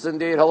coming. Yes,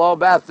 indeed. Hello,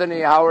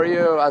 Bethany. How are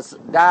you?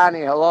 Danny,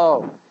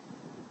 hello.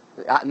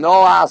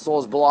 No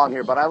assholes belong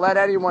here, but I let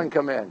anyone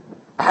come in.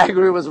 I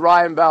agree with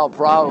Ryan Bell,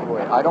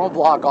 probably. I don't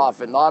block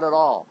off it. Not at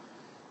all.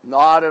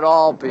 Not at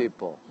all,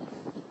 people.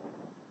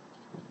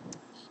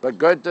 But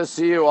good to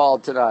see you all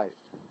tonight.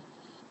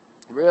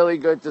 Really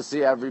good to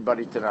see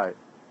everybody tonight.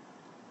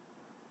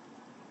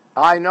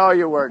 I know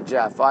you were,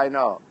 Jeff. I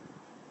know.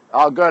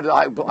 Oh, good.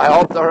 I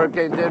hope the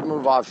hurricane did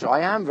move offshore. I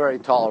am very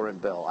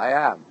tolerant, Bill. I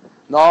am.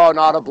 No,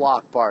 not a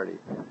block party.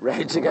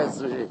 Rage against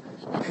the regime.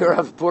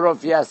 Puro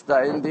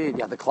fiesta, indeed.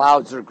 Yeah, the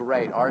clouds are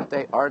great, aren't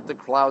they? Aren't the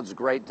clouds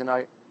great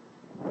tonight?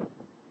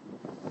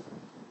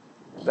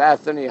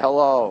 Bethany,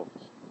 hello.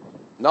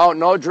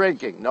 No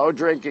drinking. No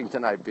drinking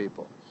tonight,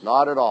 people.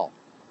 Not at all.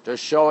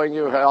 Just showing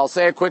you. I'll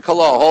say a quick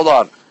hello. Hold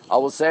on. I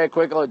will say a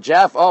quick hello.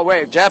 Jeff, oh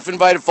wait, Jeff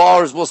invited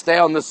followers. We'll stay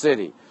on the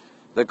city.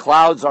 The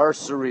clouds are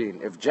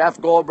serene. If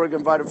Jeff Goldberg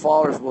invited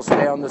followers, we'll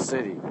stay on the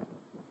city.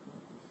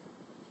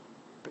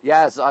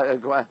 Yes,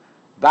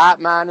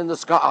 Batman in the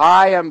sky.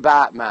 I am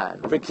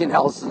Batman. Ricky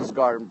Nelson's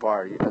garden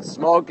party.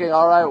 Smoking.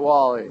 All right,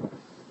 Wally.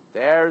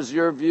 There's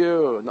your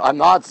view. I'm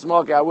not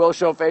smoking. I will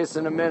show face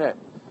in a minute.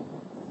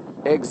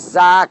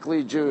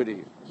 Exactly,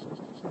 Judy.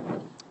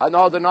 I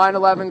know the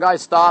 9/11 guy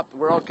stopped.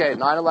 We're okay.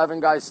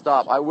 9/11 guy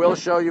stopped. I will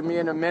show you me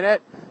in a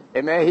minute.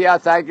 Emehia,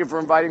 thank you for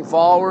inviting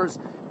followers.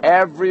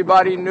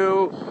 Everybody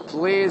knew.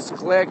 Please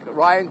click.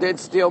 Ryan did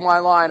steal my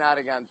line out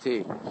again,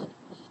 T.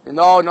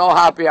 No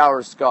happy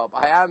hour scope.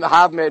 I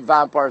have made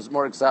vampires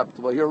more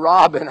acceptable. You're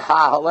Robin.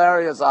 Ha,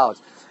 hilarious,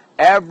 Alex.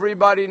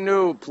 Everybody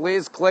knew.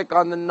 Please click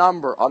on the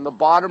number on the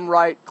bottom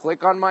right.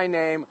 Click on my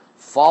name.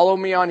 Follow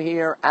me on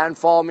here and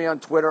follow me on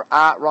Twitter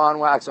at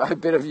RonWaxman. A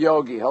bit of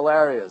yogi.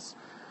 Hilarious.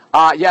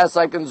 Yes,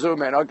 I can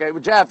zoom in. Okay,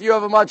 well, Jeff, you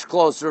have a much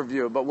closer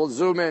view, but we'll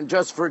zoom in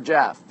just for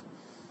Jeff.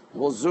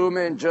 We'll zoom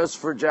in just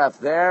for Jeff.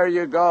 There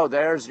you go.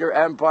 There's your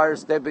Empire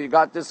State. But you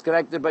got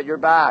disconnected, but you're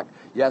back.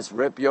 Yes,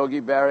 Rip Yogi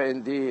Berra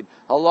indeed.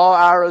 Hello,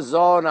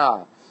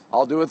 Arizona.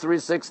 I'll do a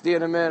 360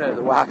 in a minute.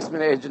 The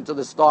Waxman agent to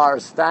the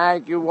stars.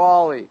 Thank you,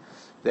 Wally.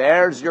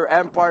 There's your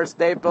Empire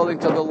State Building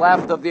to the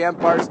left of the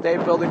Empire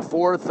State Building,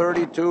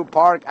 432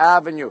 Park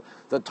Avenue.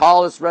 The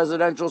tallest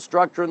residential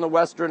structure in the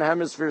Western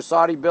Hemisphere.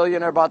 Saudi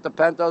billionaire bought the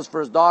penthouse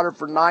for his daughter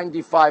for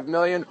 $95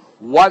 million,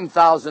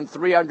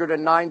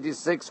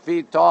 1,396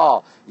 feet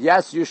tall.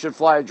 Yes, you should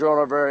fly a drone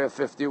over Area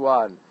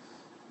 51.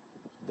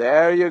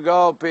 There you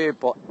go,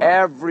 people.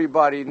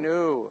 Everybody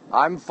knew.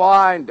 I'm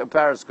fine,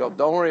 Periscope.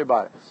 Don't worry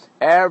about it.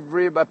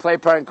 Everybody, play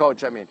parent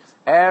coach, I mean.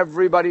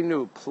 Everybody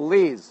knew.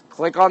 Please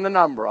click on the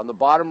number on the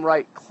bottom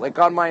right. Click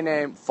on my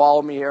name.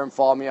 Follow me here and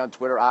follow me on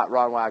Twitter at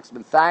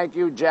RonWaxman. Thank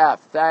you,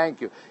 Jeff.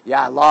 Thank you.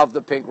 Yeah, I love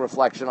the pink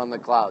reflection on the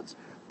clouds.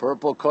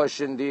 Purple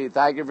Kush indeed.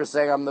 Thank you for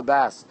saying I'm the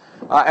best.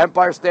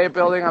 Empire State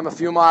Building, I'm a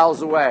few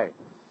miles away.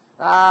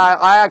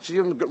 I actually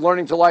am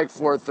learning to like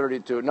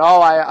 432.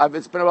 No,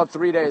 it's been about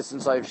 3 days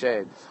since I've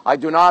shaved. I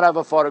do not have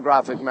a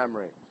photographic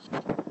memory.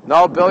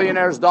 No,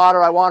 billionaire's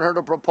daughter, I want her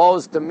to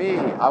propose to me.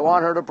 I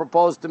want her to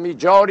propose to me.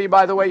 Jody,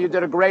 by the way, you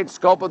did a great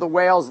scope of the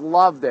whales.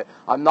 Loved it.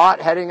 I'm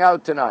not heading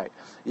out tonight.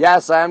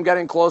 Yes, I am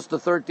getting close to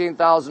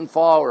 13,000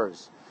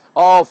 followers.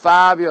 Oh,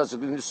 fabulous.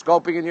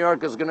 Scoping in New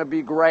York is going to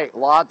be great.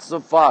 Lots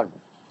of fun.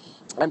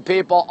 And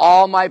people,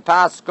 all my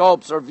past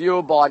scopes are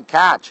viewable on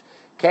Catch.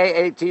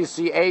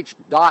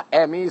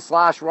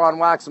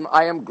 katch.me/RonWaxman.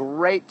 I am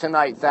great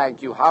tonight,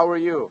 thank you. How are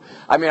you?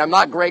 I mean, I'm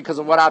not great because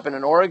of what happened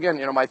in Oregon.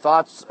 You know, my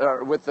thoughts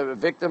are with the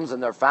victims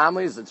and their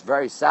families. It's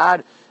very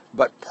sad.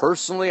 But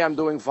personally, I'm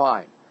doing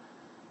fine.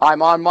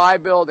 I'm on my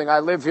building. I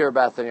live here,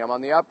 Bethany. I'm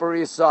on the Upper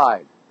East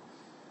Side.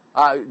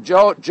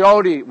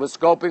 Jody was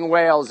scoping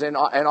whales in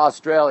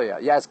Australia.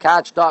 Yes,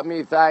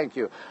 catch.me, thank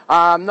you.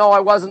 No, I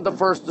wasn't the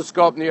first to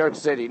scope New York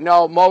City.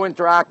 No, Mo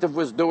Interactive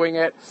was doing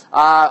it.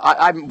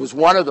 I was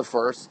one of the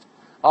first.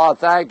 Oh,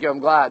 thank you. I'm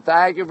glad.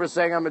 Thank you for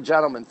saying I'm a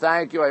gentleman.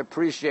 Thank you. I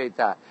appreciate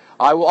that.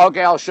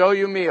 Okay, I'll show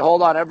you me.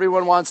 Hold on.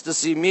 Everyone wants to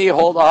see me.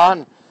 Hold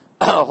on.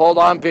 Hold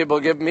on, people.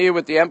 Give me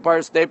with the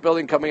Empire State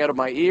Building coming out of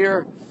my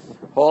ear.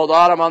 Hold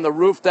on. I'm on the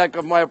roof deck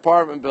of my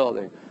apartment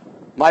building.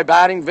 My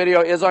batting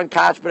video is on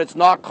Catch, but it's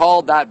not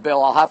called that,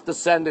 Bill. I'll have to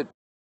send it.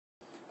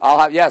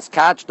 Yes,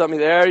 Catch dummy.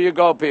 There you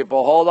go,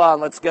 people. Hold on.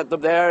 Let's get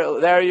them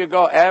there. There you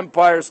go.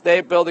 Empire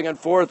State Building and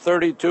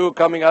 432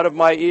 coming out of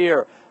my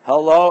ear.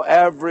 Hello,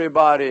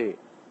 everybody.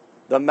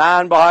 The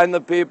man behind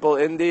the people.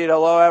 Indeed.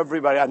 Hello,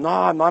 everybody. No,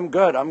 I'm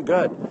good. I'm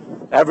good.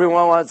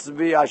 Everyone wants to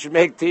be. I should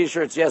make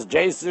T-shirts. Yes,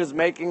 Jason is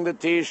making the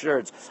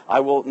T-shirts. I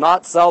will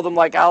not sell them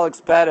like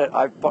Alex Pettit.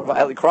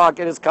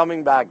 Crockett is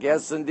coming back.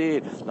 Yes,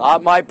 indeed.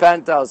 Not my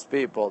penthouse,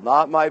 people.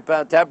 Not my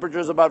penthouse.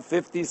 Temperature's about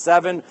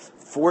 57,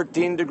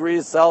 14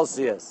 degrees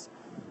Celsius.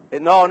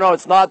 No, no,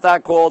 it's not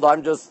that cold.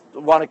 I'm just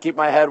want to keep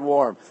my head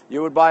warm.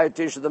 You would buy a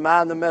t-shirt, the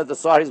man, the myth, the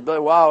Saudis.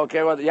 Wow,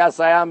 okay, well, yes,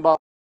 I am.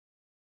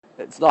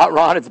 It's not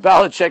Ron, it's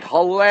Belichick.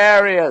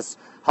 Hilarious.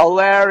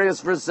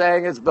 Hilarious for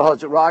saying it's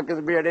Belichick. Rocking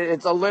the beard.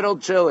 It's a little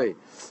chilly.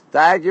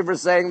 Thank you for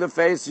saying the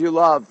face you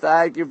love.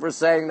 Thank you for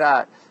saying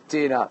that,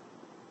 Tina.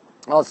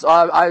 Also,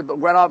 I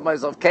went off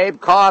myself.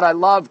 Cape Cod, I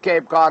love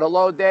Cape Cod.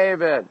 Hello,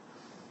 David.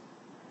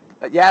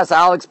 Yes,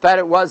 Alex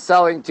Pettit was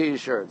selling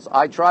T-shirts.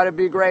 I try to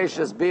be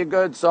gracious. Be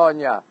good,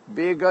 Sonia.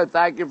 Be good.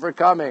 Thank you for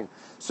coming.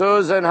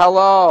 Susan,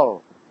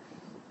 hello.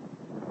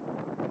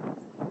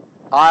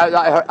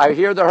 I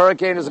hear the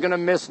hurricane is going to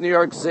miss New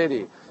York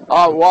City.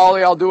 Oh,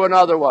 Wally, I'll do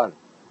another one.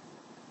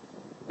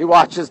 He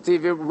watches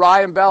TV.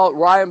 Ryan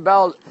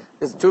Bell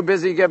is too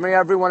busy giving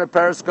everyone at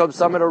Periscope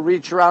Summit to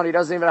reach around. He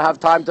doesn't even have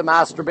time to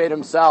masturbate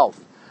himself.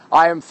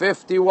 I am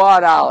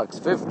 51, Alex.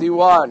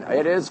 51.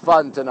 It is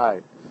fun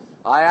tonight.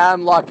 I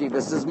am lucky.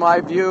 This is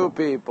my view,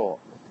 people.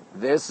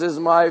 This is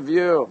my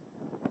view.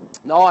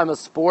 No, I'm a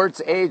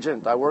sports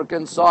agent. I work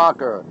in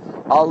soccer.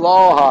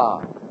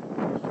 Aloha.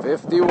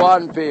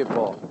 51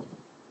 people.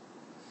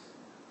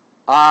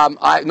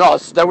 No,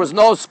 there was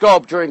no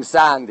scope during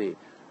Sandy.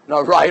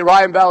 No,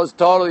 Ryan Bell is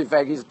totally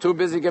fake. He's too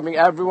busy giving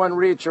everyone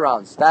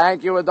reach-arounds.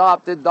 Thank you,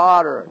 adopted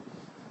daughter.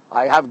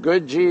 I have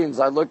good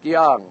genes. I look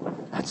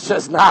young. That's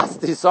just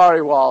nasty.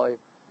 Sorry, Wally.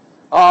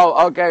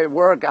 Oh, okay,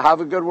 work. Have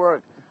a good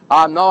work.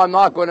 No, I'm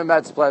not going to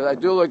Mets play. I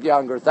do look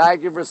younger.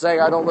 Thank you for saying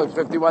I don't look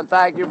 51.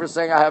 Thank you for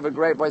saying I have a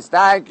great voice.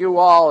 Thank you,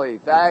 Wally.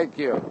 Thank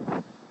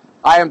you.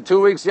 I am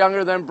 2 weeks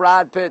younger than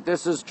Brad Pitt.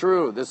 This is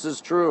true. This is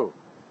true.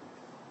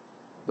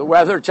 The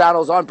Weather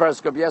Channel's on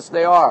Periscope. Yes,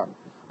 they are.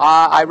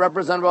 I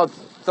represent about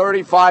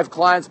 35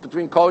 clients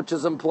between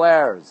coaches and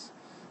players.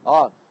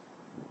 Bell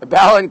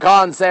and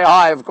Khan say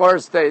hi. Of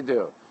course they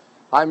do.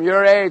 I'm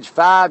your age.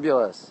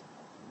 Fabulous.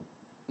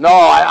 No,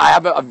 I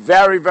have a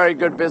very, very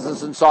good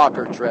business and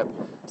soccer trip.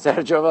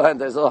 Sergio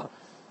Valentes.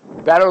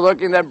 Better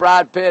looking than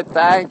Brad Pitt.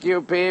 Thank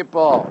you,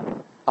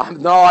 people.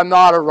 No, I'm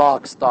not a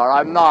rock star.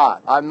 I'm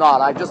not.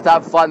 I just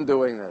have fun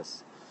doing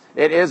this.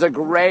 It is a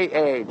great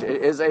age.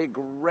 It is a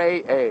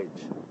great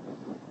age.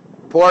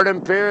 Port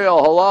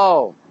Imperial,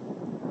 hello.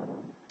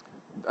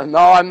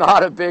 No, I'm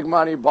not a big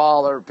money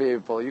baller,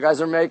 people. You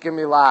guys are making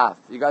me laugh.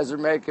 You guys are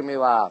making me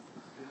laugh.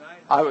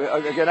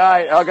 Good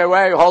night. Okay,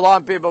 wait, hold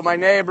on, people. My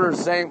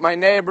neighbors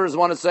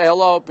want to say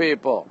hello,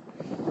 people.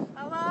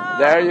 Hello.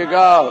 There you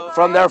go.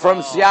 They're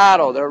from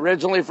Seattle. They're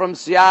originally from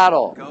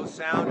Seattle. Go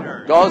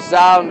Sounders. Go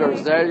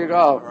Sounders. There you go.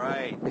 All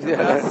right. The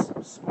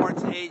best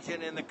sports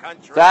agent in the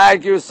country.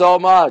 Thank you so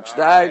much.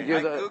 Thank you.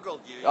 I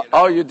Googled you.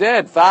 Oh, you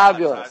did?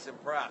 Fabulous. I was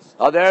impressed.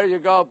 Oh, there you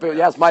go, people.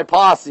 Yes, my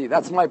posse.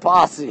 That's my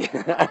posse.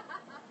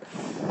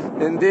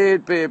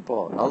 Indeed,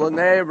 people. Hello,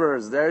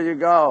 neighbors. There you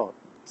go.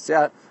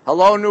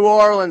 Hello, New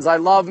Orleans. I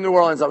love New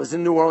Orleans. I was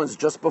in New Orleans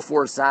just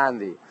before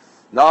Sandy.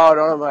 No.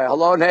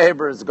 Hello,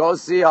 neighbors. Go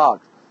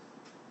Seahawks.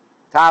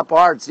 Tap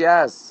hearts,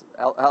 yes.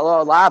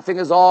 Hello. Laughing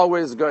is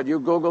always good. You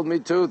Googled me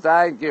too.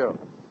 Thank you.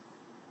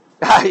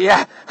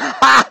 Yeah.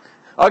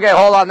 Okay,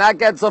 hold on. That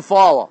gets a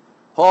follow.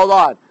 Hold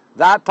on.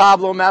 That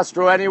Pablo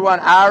Mestro,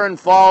 anyone? Aaron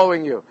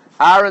following you.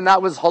 Aaron,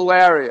 that was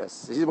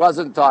hilarious. He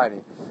wasn't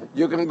tiny.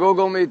 You can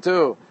Google me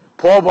too.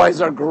 Po'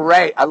 boys are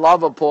great. I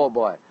love a po'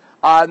 boy.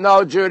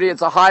 No, Judy,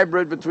 it's a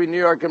hybrid between New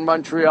York and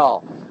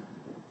Montreal.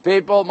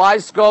 People, my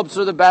scopes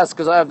are the best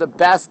because I have the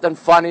best and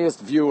funniest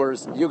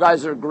viewers. You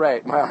guys are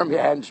great, my army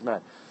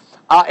henchmen.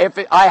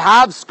 I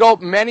have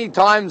scoped many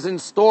times in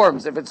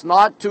storms. If it's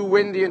not too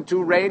windy and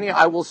too rainy,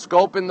 I will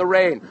scope in the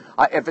rain.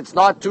 If it's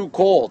not too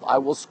cold, I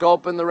will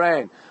scope in the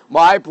rain.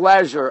 My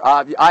pleasure.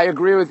 I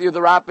agree with you.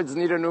 The Rapids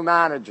need a new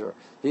manager.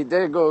 He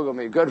did Google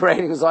me. Good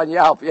ratings on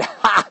Yelp. Yeah.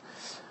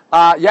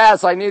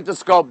 Yes, I need to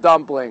scope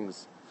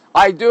dumplings.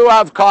 I do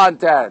have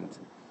content.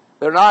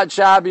 They're not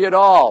shabby at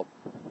all.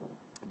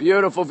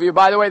 Beautiful view.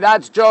 By the way,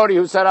 that's Jody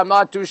who said I'm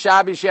not too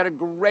shabby. She had a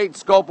great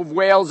scope of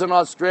whales in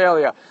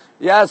Australia.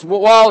 Yes,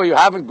 Wally, you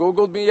haven't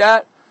Googled me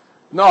yet?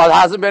 No, there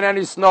hasn't been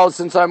any snow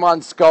since I'm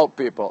on scope,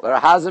 people. There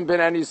hasn't been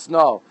any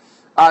snow.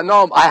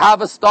 No, I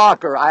have a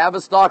stalker.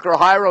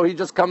 Hyro. He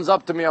just comes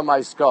up to me on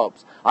my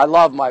scopes. I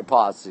love my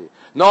posse.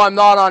 No, I'm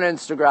not on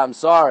Instagram.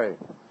 Sorry.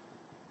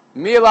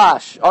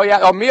 Milash. Oh, yeah.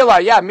 Oh,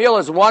 Mila. Yeah,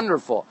 Mila's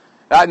wonderful.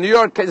 New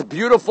York is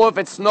beautiful if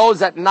it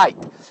snows at night.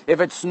 If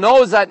it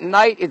snows at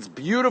night, it's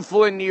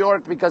beautiful in New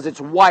York because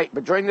it's white.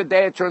 But during the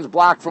day, it turns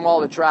black from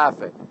all the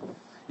traffic.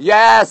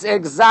 Yes,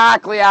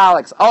 exactly,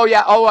 Alex. Oh,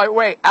 yeah. Oh,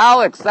 wait.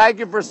 Alex, thank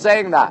you for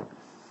saying that.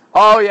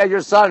 Oh, yeah, your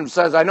son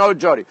says, I know,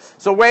 Jody.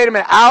 So wait a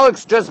minute.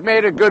 Alex just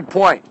made a good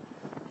point.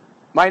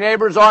 My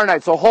neighbors are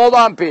nice. So hold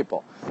on,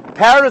 people.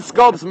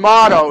 Periscope's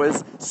motto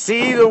is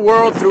see the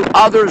world through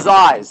others'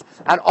 eyes.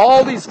 And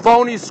all these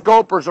phony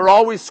scopers are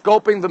always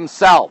scoping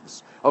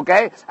themselves.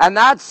 Okay? And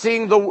that's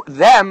seeing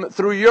them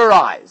through your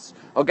eyes.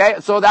 Okay?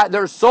 So that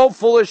they're so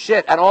full of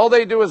shit and all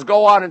they do is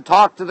go on and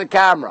talk to the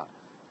camera.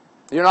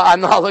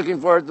 I'm not looking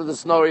forward to the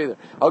snow either.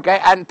 Okay,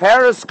 and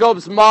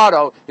Periscope's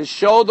motto is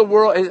show the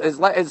world,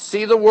 is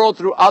see the world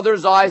through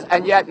others' eyes,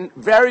 and yet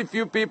very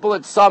few people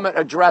at Summit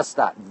address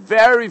that.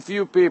 Very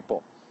few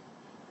people.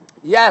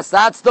 Yes,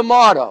 that's the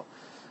motto.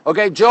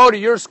 Okay, Jody,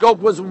 your scope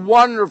was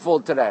wonderful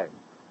today.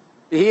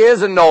 He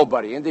is a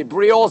nobody. Indeed,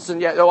 Bree Olson,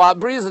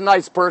 Bree's a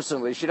nice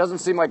person. She doesn't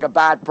seem like a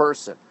bad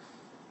person.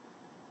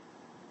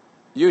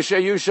 You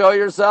show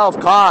yourself.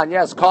 Con,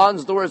 yes,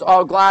 Con's the worst.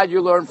 Oh, glad you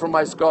learned from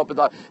my scope.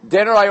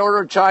 Dinner, I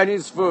ordered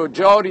Chinese food.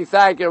 Jody,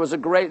 thank you. It was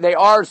they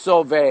are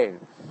so vain.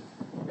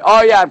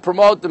 Oh, yeah, and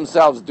promote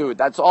themselves, dude.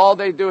 That's all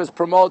they do is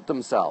promote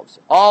themselves.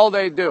 All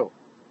they do.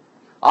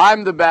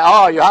 I'm the best.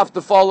 Oh, you have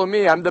to follow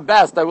me. I'm the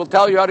best. I will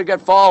tell you how to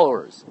get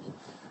followers.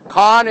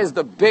 Con is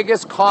the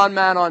biggest con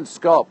man on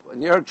scope.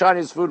 New York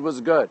Chinese food was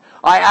good.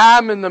 I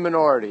am in the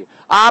minority.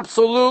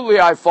 Absolutely,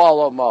 I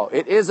follow Mo.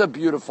 It is a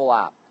beautiful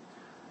app.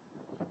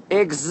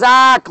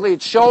 Exactly.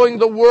 It's showing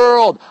the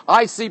world.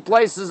 I see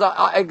places.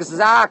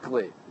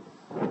 Exactly.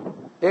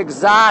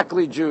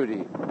 Exactly,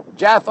 Judy.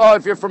 Jeff,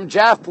 if you're from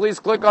Jeff, please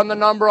click on the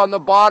number on the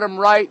bottom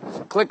right.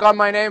 Click on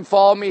my name,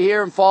 follow me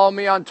here, and follow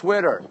me on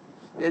Twitter.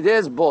 It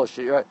is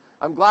bullshit.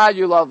 I'm glad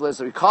you love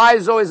listening.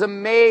 Kaizo is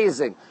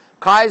amazing.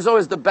 Kaizo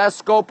is the best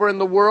scoper in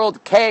the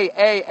world.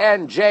 KANJI_K.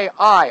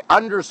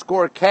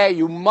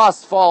 You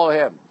must follow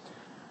him.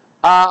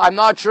 I'm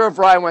not sure if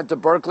Ryan went to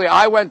Berkeley.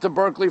 I went to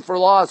Berkeley for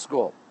law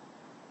school.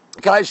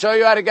 Can I show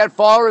you how to get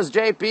followers,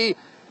 JP?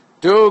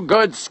 Do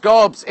good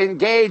scopes.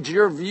 Engage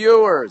your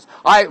viewers.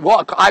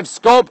 I've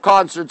scope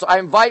concerts. I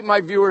invite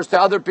my viewers to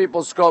other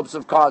people's scopes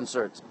of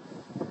concerts.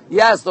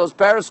 Yes, those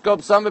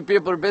Periscope Summit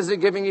people are busy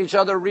giving each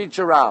other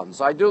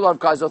reach-arounds. I do love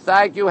Kaizo. So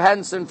thank you,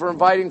 Henson, for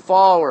inviting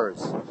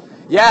followers.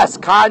 Yes,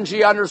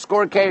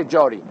 Kanji_K,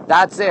 Jody.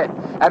 That's it.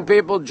 And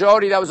people,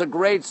 Jody, that was a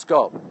great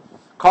scope.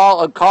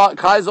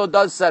 Kaizo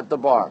does set the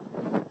bar.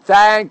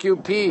 Thank you,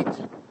 Pete.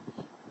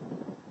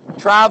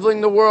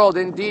 Traveling the world,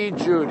 indeed,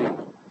 Judy.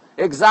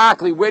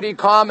 Exactly. Witty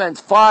comments,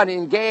 fun,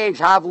 engage,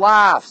 have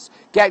laughs.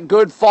 Get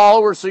good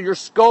followers so your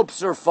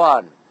scopes are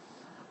fun.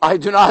 I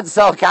do not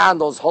sell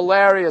candles.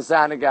 Hilarious,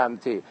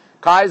 Anagam T.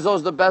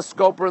 Kaizo's the best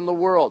scoper in the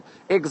world.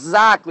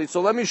 Exactly.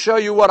 So let me show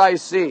you what I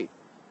see.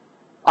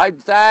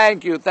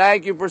 Thank you.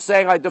 Thank you for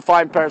saying I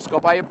define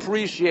Periscope. I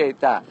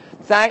appreciate that.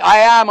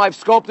 I've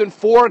scoped in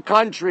 4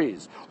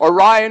 countries.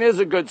 Orion is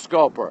a good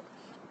scoper.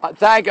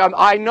 Thank you.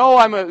 I know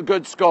I'm a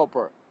good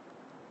scoper.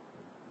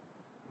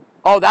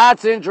 Oh,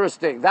 that's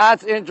interesting.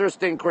 That's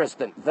interesting,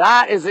 Kristen.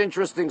 That is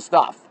interesting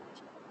stuff.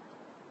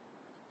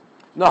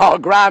 No,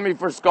 Grammy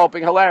for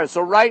scoping. Hilarious.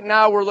 So right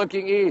now we're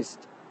looking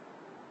east.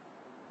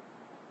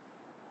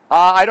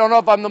 I don't know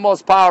if I'm the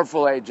most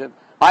powerful agent.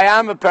 I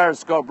am a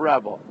Periscope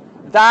rebel.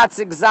 That's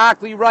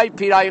exactly right,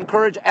 Pete. I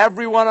encourage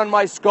everyone on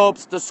my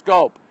scopes to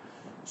scope.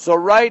 So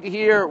right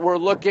here, we're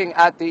looking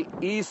at the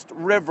East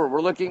River.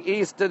 We're looking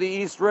east to the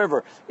East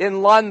River.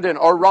 In London,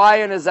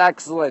 Orion is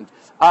excellent.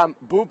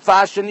 Boop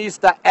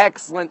Fashionista,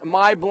 excellent.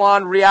 My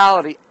Blonde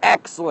Reality,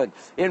 excellent.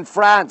 In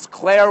France,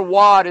 Claire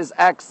Watt is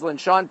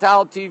excellent.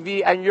 Chantal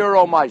TV and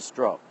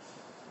Euromaestro.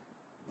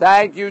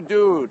 Thank you,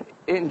 dude.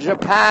 In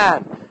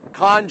Japan,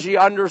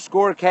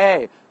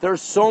 Kanji_K.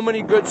 There's so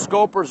many good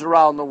scopers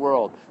around the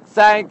world.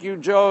 Thank you,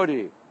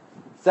 Jody.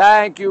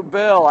 Thank you,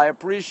 Bill. I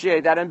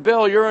appreciate that. And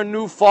Bill, you're a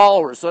new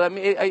follower, so that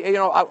means,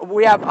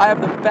 I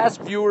have the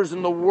best viewers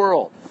in the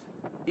world.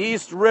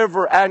 East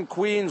River and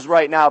Queens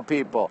right now,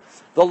 people.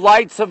 The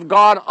lights have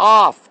gone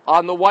off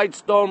on the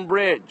Whitestone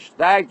Bridge.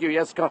 Thank you.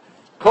 Yes,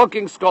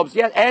 cooking scopes.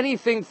 Yes,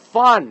 anything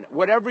fun.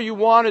 Whatever you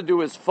want to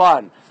do is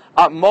fun.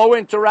 Mo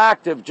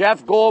Interactive.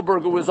 Jeff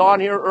Goldberg, who was on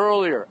here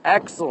earlier.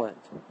 Excellent.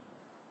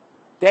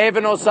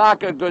 David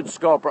Osaka, good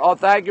scoper. Oh,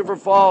 thank you for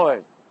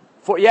following.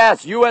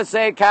 Yes,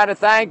 USA, Canada.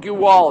 Thank you,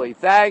 Wally.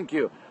 Thank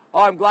you.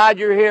 Oh, I'm glad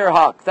you're here,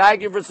 Huck.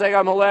 Thank you for saying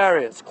I'm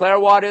hilarious. Claire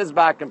Watt is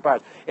back in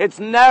Paris. It's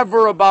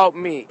never about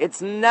me.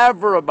 It's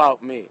never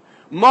about me.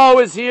 Mo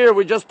is here.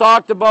 We just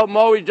talked about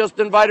Mo. We just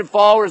invited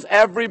followers.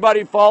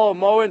 Everybody follow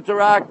Mo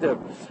Interactive.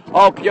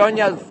 Oh,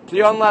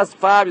 Pyongyang's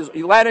fabulous.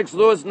 Lennox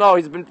Lewis, no,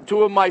 he's been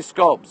 2 of my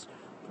scopes.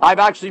 I've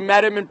actually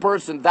met him in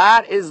person.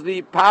 That is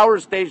the power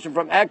station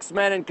from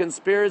X-Men and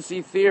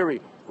Conspiracy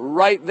Theory.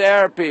 Right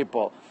there,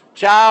 people.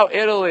 Ciao,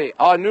 Italy.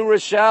 Oh, New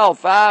Rochelle,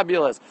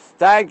 fabulous.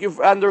 Thank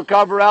you,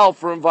 Undercover Elf,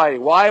 for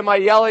inviting. Why am I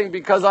yelling?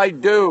 Because I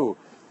do.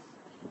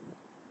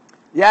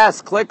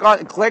 Yes, click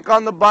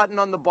on the button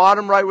on the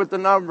bottom right with the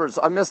numbers.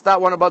 I missed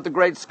that one about the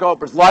great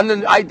scopers.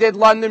 London, I did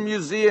London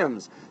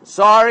museums.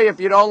 Sorry, if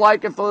you don't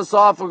like it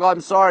philosophical, I'm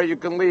sorry, you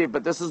can leave.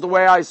 But this is the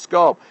way I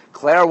scope.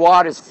 Claire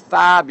Watt is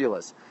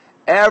fabulous.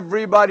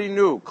 Everybody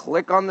knew.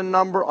 Click on the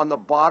number on the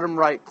bottom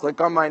right. Click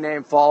on my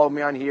name, follow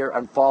me on here,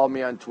 and follow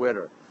me on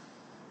Twitter.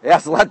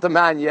 Yes, let the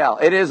man yell.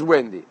 It is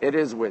windy. It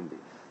is windy.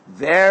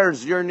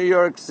 There's your New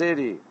York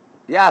City.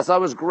 Yes, that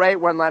was great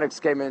when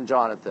Lennox came in,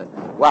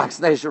 Jonathan. Wax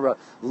Nation,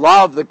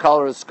 love the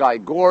color of sky.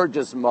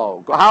 Gorgeous,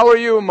 Mo. How are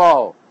you,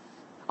 Mo?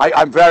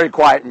 I'm very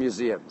quiet in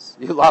museums.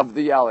 You love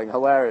the yelling.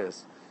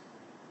 Hilarious.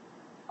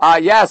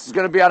 Yes, it's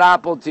going to be on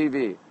Apple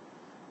TV.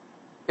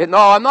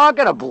 No, I'm not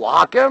going to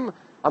block him.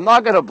 I'm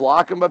not going to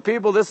block them, but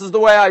people, this is the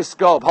way I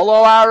scope.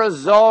 Hello,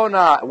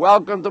 Arizona.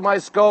 Welcome to my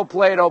scope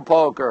Play-Doh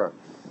poker.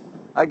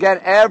 Again,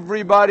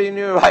 everybody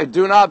knew I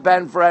do not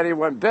bend for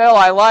anyone. Bill,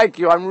 I like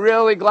you. I'm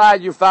really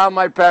glad you found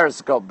my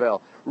Periscope,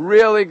 Bill.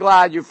 Really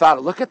glad you found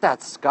it. Look at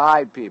that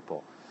sky,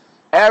 people.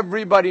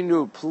 Everybody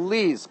knew.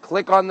 Please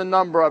click on the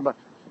number on my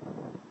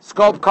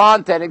scope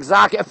content.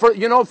 Exactly.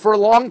 For a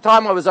long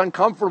time, I was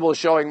uncomfortable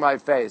showing my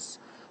face.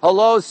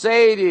 Hello,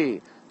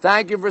 Sadie.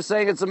 Thank you for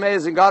saying it's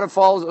amazing.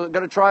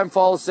 Gotta try and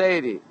follow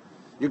Sadie.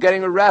 You're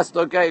getting a rest.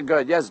 Okay,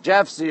 good. Yes,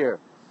 Jeff's here.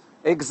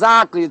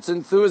 Exactly, it's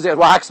enthusiasm.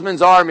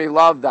 Waxman's Army,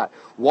 love that.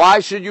 Why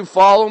should you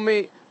follow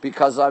me?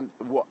 Because I'm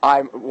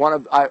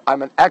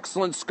an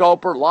excellent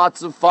scoper,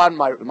 lots of fun.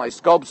 My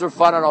scopes are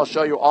fun, and I'll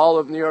show you all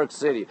of New York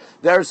City.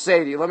 There's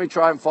Sadie. Let me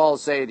try and follow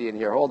Sadie in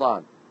here. Hold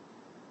on.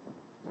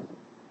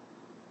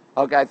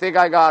 Okay, I think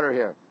I got her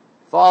here.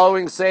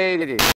 Following Sadie.